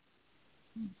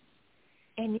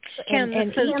 And this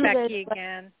is Becky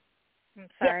again. I'm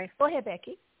sorry. Yeah, go ahead,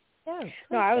 Becky.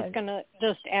 No, I was going to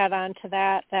just add on to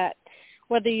that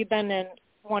whether you've been in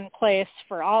one place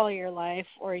for all of your life,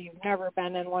 or you've never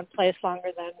been in one place longer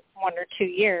than 1 or 2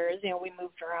 years. You know, we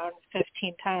moved around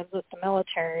 15 times with the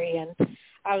military, and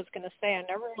I was going to say I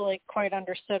never really quite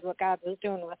understood what God was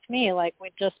doing with me. Like,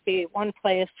 we'd just be one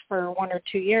place for 1 or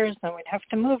 2 years, then we'd have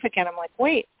to move again. I'm like,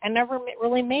 wait, I never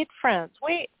really made friends.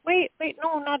 Wait,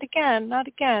 no, not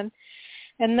again.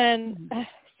 And then,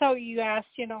 so you asked,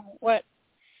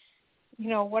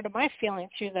 what am I feeling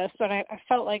through this? But I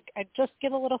felt like I'd just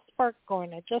get a little spark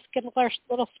going. And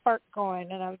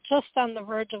I was just on the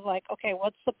verge of like, okay,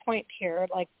 what's the point here?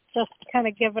 Like, just kind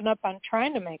of giving up on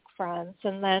trying to make friends.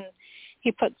 And then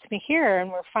he puts me here,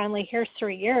 and we're finally here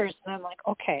 3 years. And I'm like,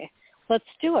 okay, let's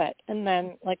do it. And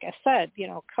then, like I said,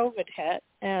 COVID hit,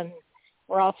 and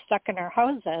we're all stuck in our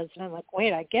houses. And I'm like,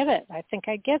 wait, I get it. I think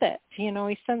I get it. He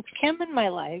sends Kim in my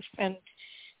life. And,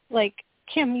 like,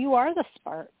 Kim, you are the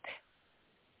spark.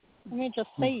 Let me just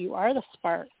say, you are the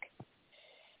spark.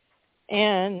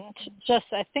 And just,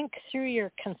 I think through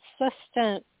your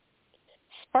consistent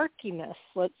sparkiness,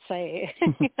 let's say,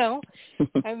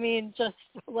 I mean, just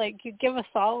like you give us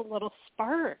all a little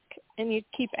spark, and you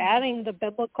keep adding the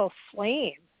biblical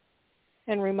flame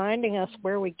and reminding us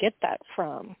where we get that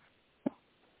from.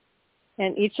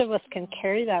 And each of us can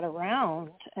carry that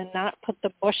around and not put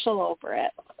the bushel over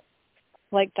it.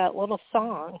 Like that little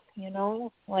song,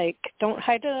 like, don't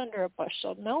hide it under a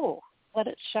bushel. No, let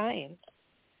it shine.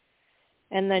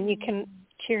 And then you can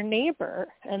to your neighbor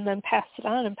and then pass it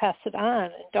on. And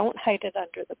don't hide it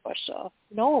under the bushel.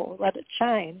 No, let it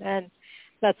shine. And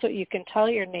that's what you can tell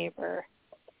your neighbor.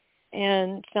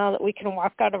 And now that we can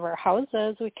walk out of our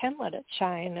houses, we can let it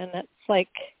shine. And it's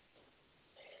like,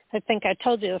 I think I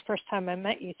told you the first time I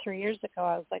met you 3 years ago,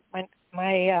 I was like, my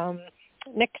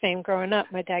nickname growing up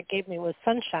my dad gave me was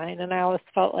Sunshine, and I always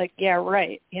felt like, yeah,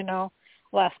 right,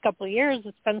 last couple of years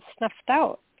it's been snuffed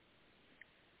out.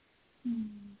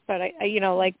 But I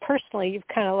like, personally, you've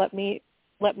kind of let me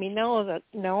know that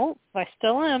no, I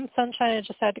still am Sunshine. I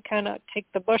just had to kind of take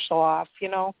the bushel off,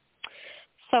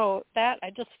 so that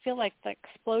I just feel like the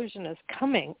explosion is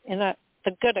coming, and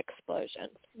the good explosion,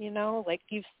 like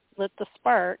you've lit the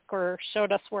spark or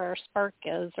showed us where our spark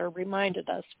is or reminded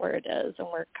us where it is and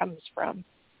where it comes from.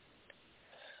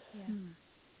 Yeah.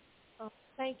 Well,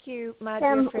 thank you, my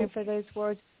dear friend, for those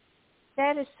words.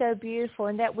 That is so beautiful,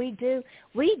 and that we do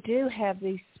have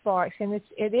these sparks, and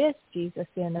it is Jesus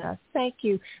in us. Thank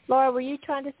you. Laura, were you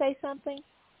trying to say something?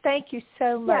 Thank you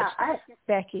so much,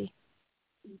 Becky.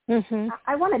 Mm-hmm.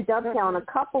 I want to dovetail on a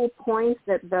couple points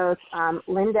that both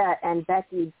Linda and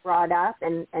Becky brought up,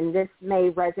 and this may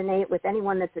resonate with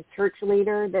anyone that's a church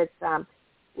leader that's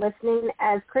listening.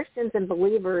 As Christians and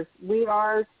believers,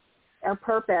 our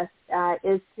purpose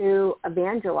is to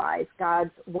evangelize God's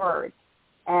word.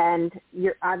 And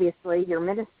obviously your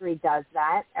ministry does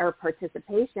that. Our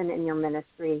participation in your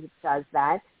ministry does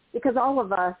that, because all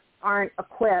of us aren't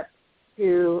equipped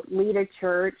to lead a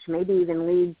church, maybe even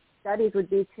lead studies would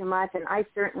be too much, and I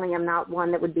certainly am not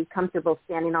one that would be comfortable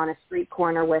standing on a street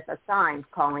corner with a sign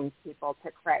calling people to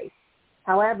Christ.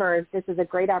 However, this is a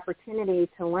great opportunity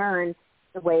to learn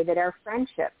the way that our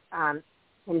friendship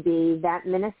can be that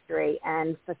ministry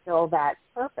and fulfill that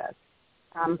purpose.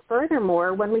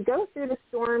 Furthermore, when we go through the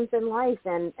storms in life,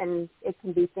 and it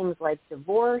can be things like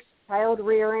divorce, child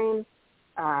rearing,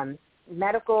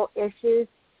 medical issues,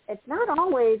 it's not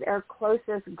always our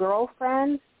closest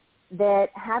girlfriends that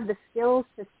have the skills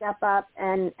to step up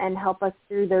and help us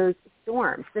through those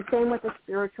storms. The same with the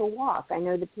spiritual walk. I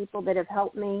know the people that have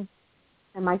helped me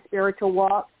in my spiritual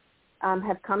walk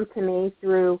have come to me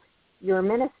through your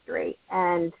ministry.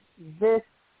 And this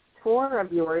tour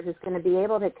of yours is going to be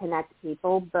able to connect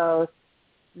people both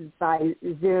by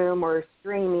Zoom or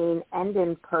streaming and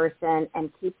in person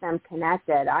and keep them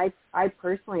connected. I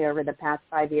personally, over the past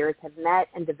 5 years, have met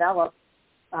and developed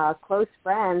close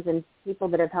friends and people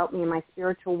that have helped me in my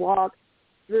spiritual walk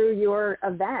through your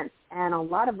events. And a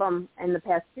lot of them in the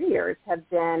past 2 years have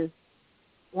been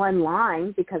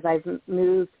online because I've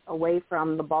moved away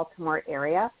from the Baltimore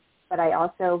area. But I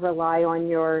also rely on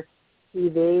your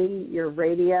TV, your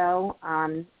radio,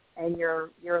 and your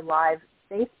live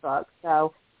Facebook.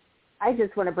 So I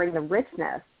just want to bring the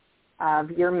richness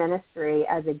of your ministry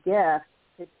as a gift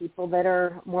to people that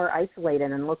are more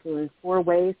isolated and looking for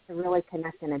ways to really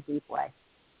connect in a deep way.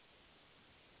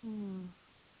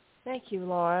 Thank you,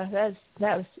 Laura.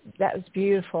 That was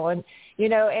beautiful, and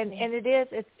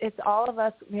it's all of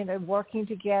us, working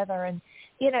together, and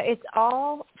it's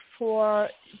all for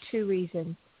two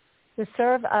reasons: to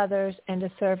serve others and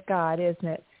to serve God, isn't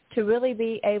it? To really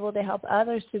be able to help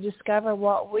others to discover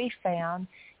what we found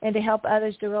and to help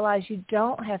others to realize you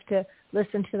don't have to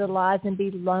listen to the lies and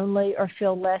be lonely or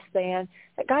feel less than,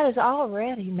 that God has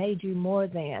already made you more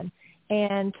than.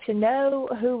 And to know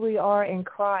who we are in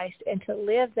Christ and to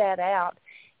live that out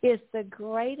is the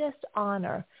greatest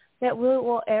honor that we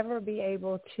will ever be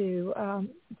able to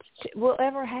will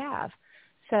ever have.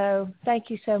 So thank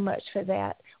you so much for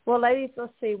that. Well, ladies,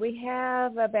 let's see. We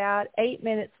have about 8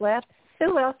 minutes left.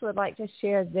 Who else would like to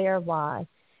share their why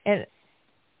and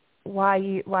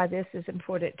why this is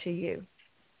important to you?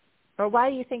 Or why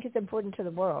do you think it's important to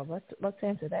the world? Let's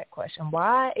answer that question.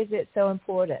 Why is it so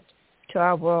important to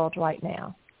our world right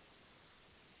now?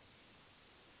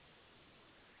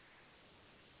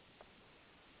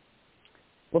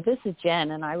 Well, this is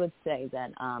Jen, and I would say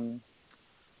that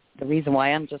the reason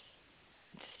why I'm just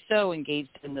so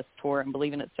engaged in this tour and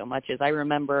believe in it so much is I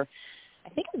remember, I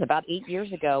think it was about 8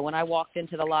 years ago when I walked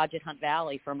into the lodge at Hunt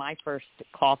Valley for my first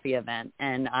coffee event,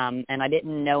 and I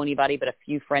didn't know anybody, but a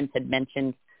few friends had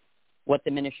mentioned what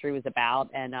the ministry was about,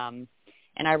 and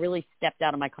I really stepped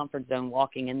out of my comfort zone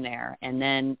walking in there, and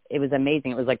then it was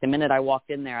amazing. It was like the minute I walked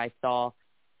in there, I saw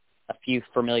a few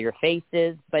familiar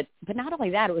faces, but not only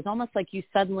that, it was almost like you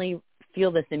suddenly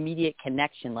feel this immediate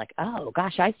connection, like, oh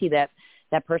gosh, I see that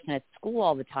person at school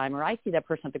all the time, or I see that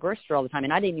person at the grocery store all the time,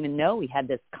 and I didn't even know we had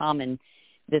this common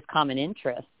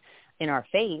interest in our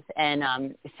faith.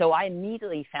 And so I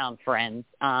immediately found friends,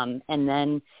 and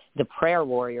then the prayer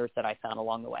warriors that I found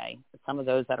along the way, some of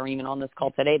those that are even on this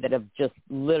call today that have just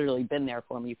literally been there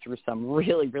for me through some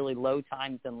really, really low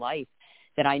times in life,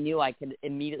 that I knew I could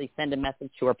immediately send a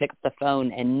message to or pick up the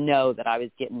phone and know that I was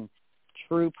getting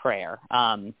true prayer.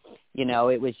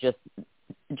 It was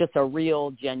just a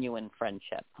real, genuine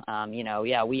friendship.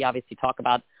 We obviously talk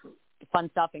about fun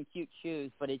stuff and cute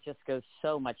shoes, but it just goes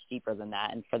so much deeper than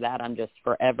that. And for that, I'm just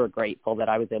forever grateful that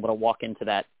I was able to walk into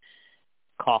that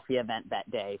coffee event that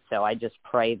day. So I just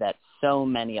pray that so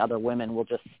many other women will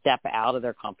just step out of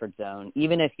their comfort zone.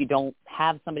 Even if you don't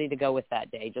have somebody to go with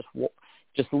that day, just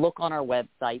look on our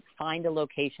website, find a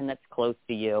location that's close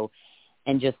to you,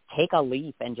 and just take a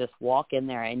leap and just walk in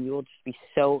there, and you will just be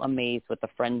so amazed with the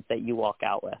friends that you walk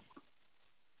out with.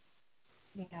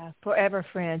 Yeah, forever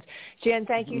friends. Jen,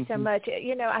 thank you so much.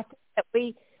 I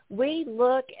think that we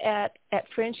look at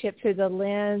friendship through the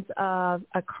lens of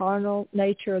a carnal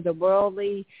nature, the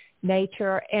worldly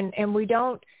nature, and we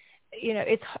don't,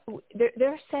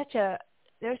 there's such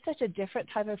a different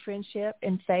type of friendship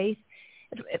in faith.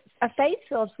 A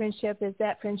faith-filled friendship is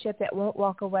that friendship that won't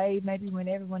walk away maybe when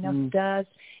everyone else does.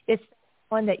 It's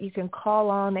one that you can call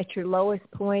on at your lowest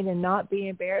point and not be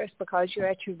embarrassed because you're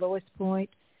at your lowest point.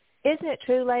 Isn't it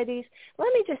true, ladies?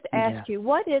 Let me just ask you,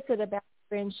 what is it about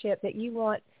friendship that you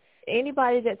want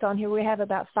anybody that's on here? We have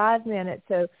about 5 minutes,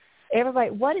 so everybody,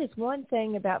 what is one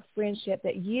thing about friendship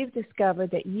that you've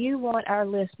discovered that you want our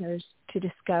listeners to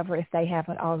discover if they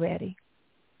haven't already?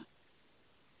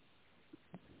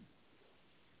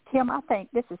 Kim,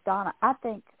 this is Donna. I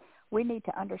think we need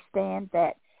to understand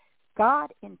that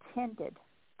God intended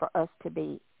for us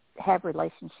to have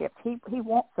relationships. He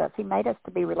wants us. He made us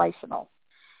to be relational.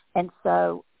 And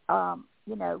so,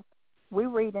 we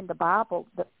read in the Bible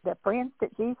the friends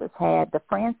that Jesus had, the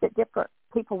friends that different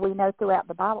people we know throughout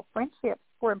the Bible, friendships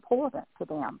were important to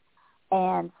them.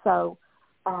 And so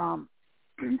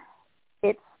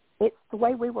it's the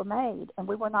way we were made, and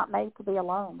we were not made to be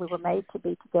alone. We were made to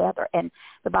be together. And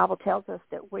the Bible tells us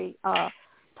that we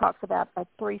talks about a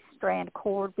 3-strand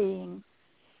cord being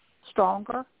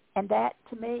stronger, and that,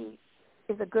 to me,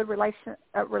 is a good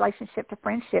relationship to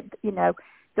friendship.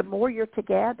 The more you're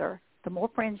together, the more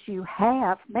friends you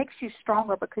have, makes you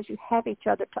stronger because you have each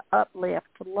other to uplift,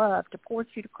 to love, to point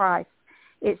you to Christ.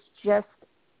 It's just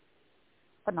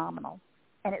phenomenal,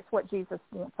 and it's what Jesus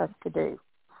wants us to do.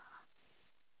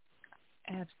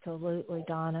 Absolutely,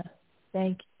 Donna.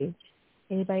 Thank you.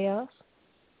 Anybody else?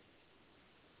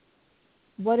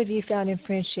 What have you found in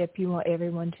friendship you want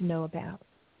everyone to know about?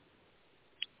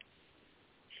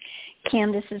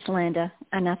 Kim, this is Linda,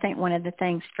 and I think one of the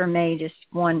things for me, just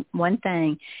one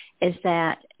thing, is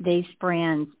that these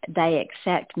friends, they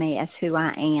accept me as who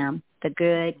I am, the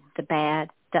good, the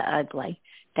bad, the ugly.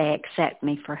 They accept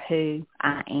me for who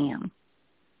I am.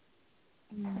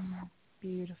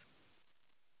 Beautiful.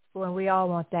 Well, we all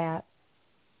want that.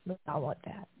 We all want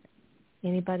that.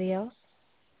 Anybody else?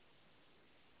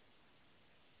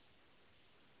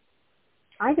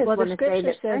 I just want to say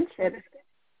that friendship...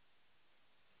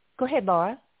 Go ahead,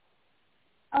 Laura.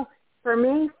 Oh, for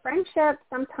me, friendship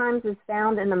sometimes is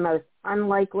found in the most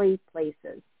unlikely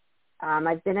places.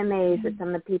 I've been amazed at some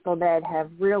of the people that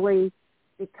have really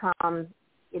become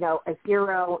a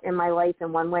hero in my life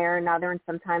in one way or another, and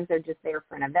sometimes they're just there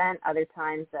for an event, other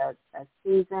times a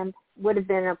season, would have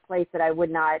been a place that I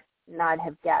would not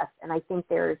have guessed. And I think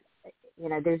there's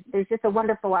just a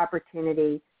wonderful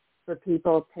opportunity for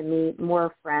people to meet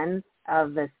more friends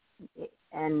of this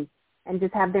and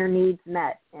just have their needs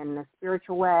met in a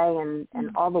spiritual way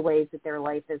and all the ways that their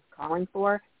life is calling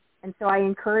for. And so I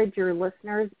encourage your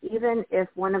listeners, even if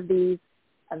one of these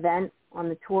events on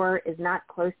the tour is not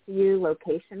close to you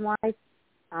location-wise,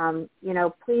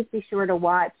 please be sure to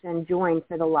watch and join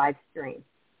for the live stream.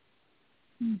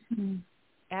 Mm-hmm.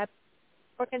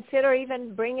 Or consider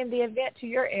even bringing the event to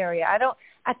your area.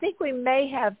 I think we may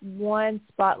have one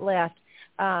spot left,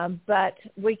 but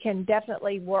we can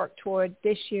definitely work toward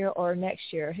this year or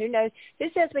next year. Who knows? Who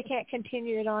says we can't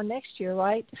continue it on next year,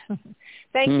 right?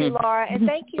 Thank you, Laura, and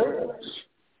thank you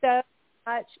so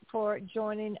much for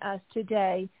joining us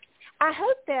today. I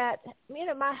hope that,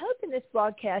 my hope in this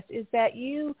broadcast is that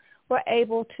you were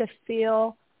able to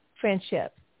feel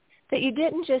friendship, that you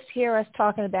didn't just hear us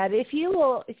talking about it. If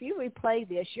you replay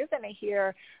this, you're going to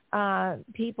hear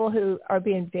people who are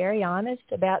being very honest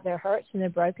about their hurts and their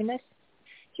brokenness.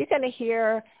 You're going to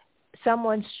hear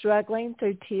someone struggling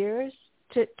through tears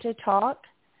to talk.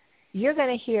 You're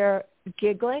going to hear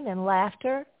giggling and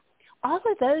laughter. All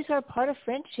of those are part of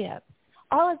friendship.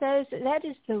 All of those, that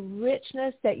is the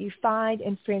richness that you find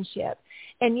in friendship.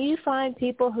 And you find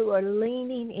people who are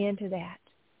leaning into that.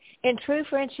 In true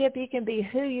friendship, you can be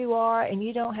who you are, and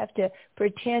you don't have to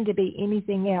pretend to be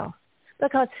anything else.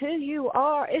 Because who you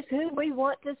are is who we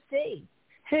want to see.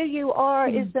 Who you are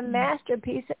is the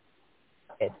masterpiece of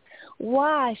it.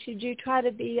 Why should you try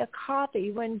to be a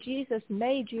copy when Jesus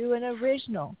made you an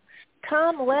original?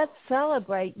 Come, let's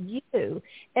celebrate you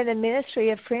in the ministry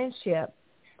of friendship.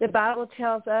 The Bible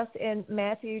tells us in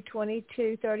Matthew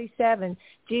 22:37,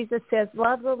 Jesus says,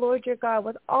 love the Lord your God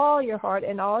with all your heart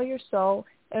and all your soul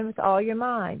and with all your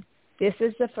mind. This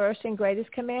is the first and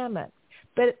greatest commandment.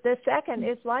 But the second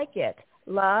is like it.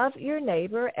 Love your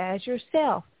neighbor as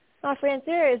yourself. My friends,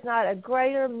 there is not a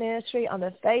greater ministry on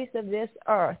the face of this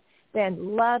earth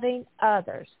than loving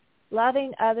others.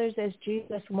 Loving others as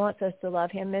Jesus wants us to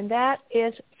love him, and that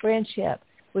is friendship.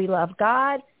 We love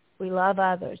God. We love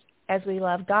others. As we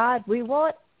love God, we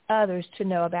want others to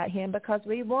know about him because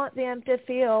we want them to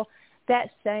feel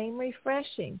that same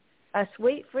refreshing. A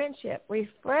sweet friendship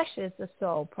refreshes the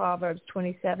soul, Proverbs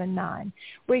 27:9.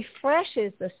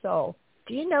 Refreshes the soul.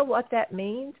 Do you know what that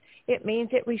means? It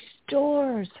means it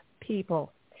restores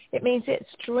people. It means it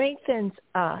strengthens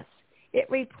us. It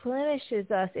replenishes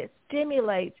us. It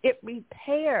stimulates. It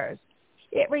repairs.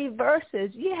 It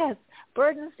reverses. Yes,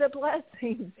 burdens to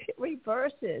blessings. It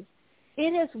reverses.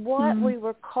 It is what we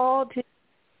were called to.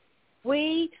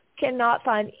 We cannot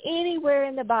find anywhere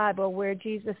in the Bible where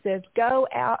Jesus says, go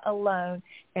out alone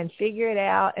and figure it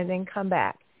out and then come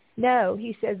back. No,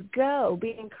 he says, go,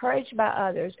 be encouraged by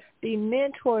others, be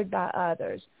mentored by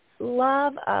others,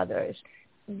 love others,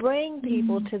 bring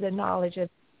people to the knowledge of.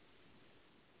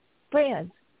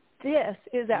 Friends, this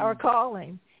is our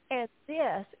calling, and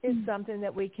this is something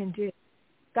that we can do.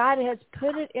 God has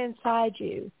put it inside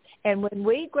you. And when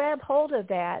we grab hold of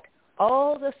that,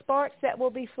 all the sparks that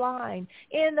will be flying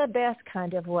in the best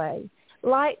kind of way,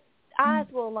 eyes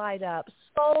will light up,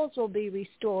 souls will be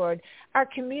restored, our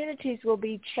communities will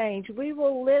be changed. We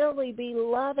will literally be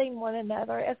loving one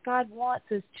another as God wants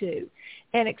us to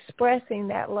and expressing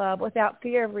that love without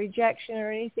fear of rejection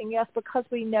or anything else because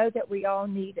we know that we all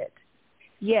need it.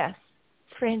 Yes,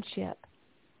 friendship.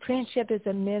 Friendship is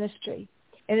a ministry.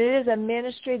 And it is a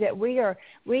ministry that we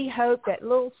hope that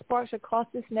little sparks across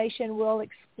this nation will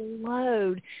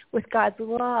explode with God's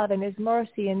love and his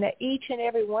mercy, and that each and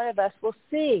every one of us will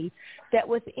see that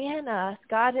within us,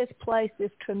 God has placed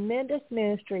this tremendous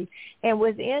ministry. And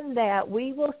within that,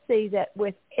 we will see that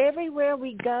with everywhere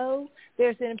we go,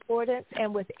 there's an importance,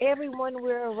 and with everyone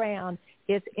we're around,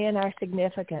 it's in our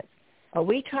significance. Are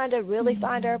we trying to really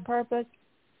find our purpose?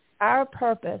 Our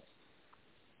purpose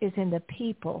is in the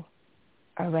people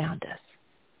around us,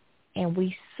 and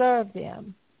we serve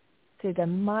them through the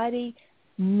mighty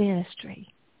ministry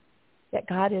that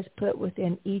God has put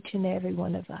within each and every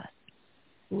one of us.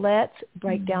 Let's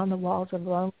break down the walls of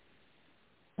loneliness,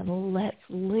 and let's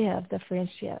live the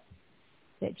friendship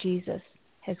that Jesus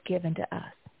has given to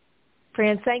us.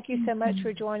 Friends, thank you so much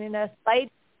for joining us. Ladies,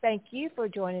 thank you for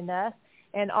joining us.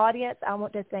 And audience, I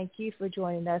want to thank you for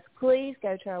joining us. Please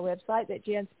go to our website that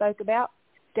Jen spoke about,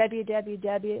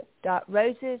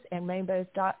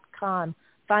 www.rosesandrainbows.com.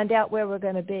 Find out where we're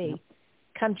going to be.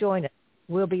 Come join us.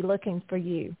 We'll be looking for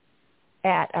you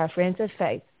at our Friends of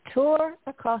Faith tour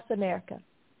across America.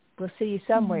 We'll see you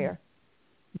somewhere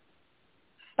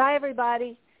Bye,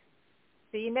 everybody.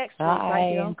 See you next week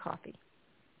right here on Coffee.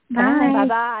 Bye.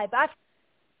 Bye-bye. Bye.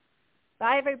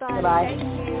 Bye, everybody. Bye.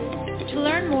 Thank you. To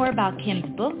learn more about Kim's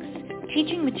books,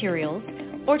 teaching materials,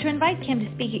 or to invite Kim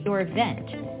to speak at your event,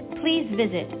 please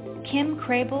visit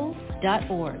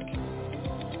kimcrabill.org.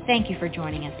 Thank you for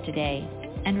joining us today.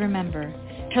 And remember,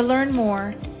 to learn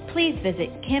more, please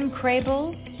visit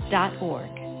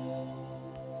kimcrabill.org.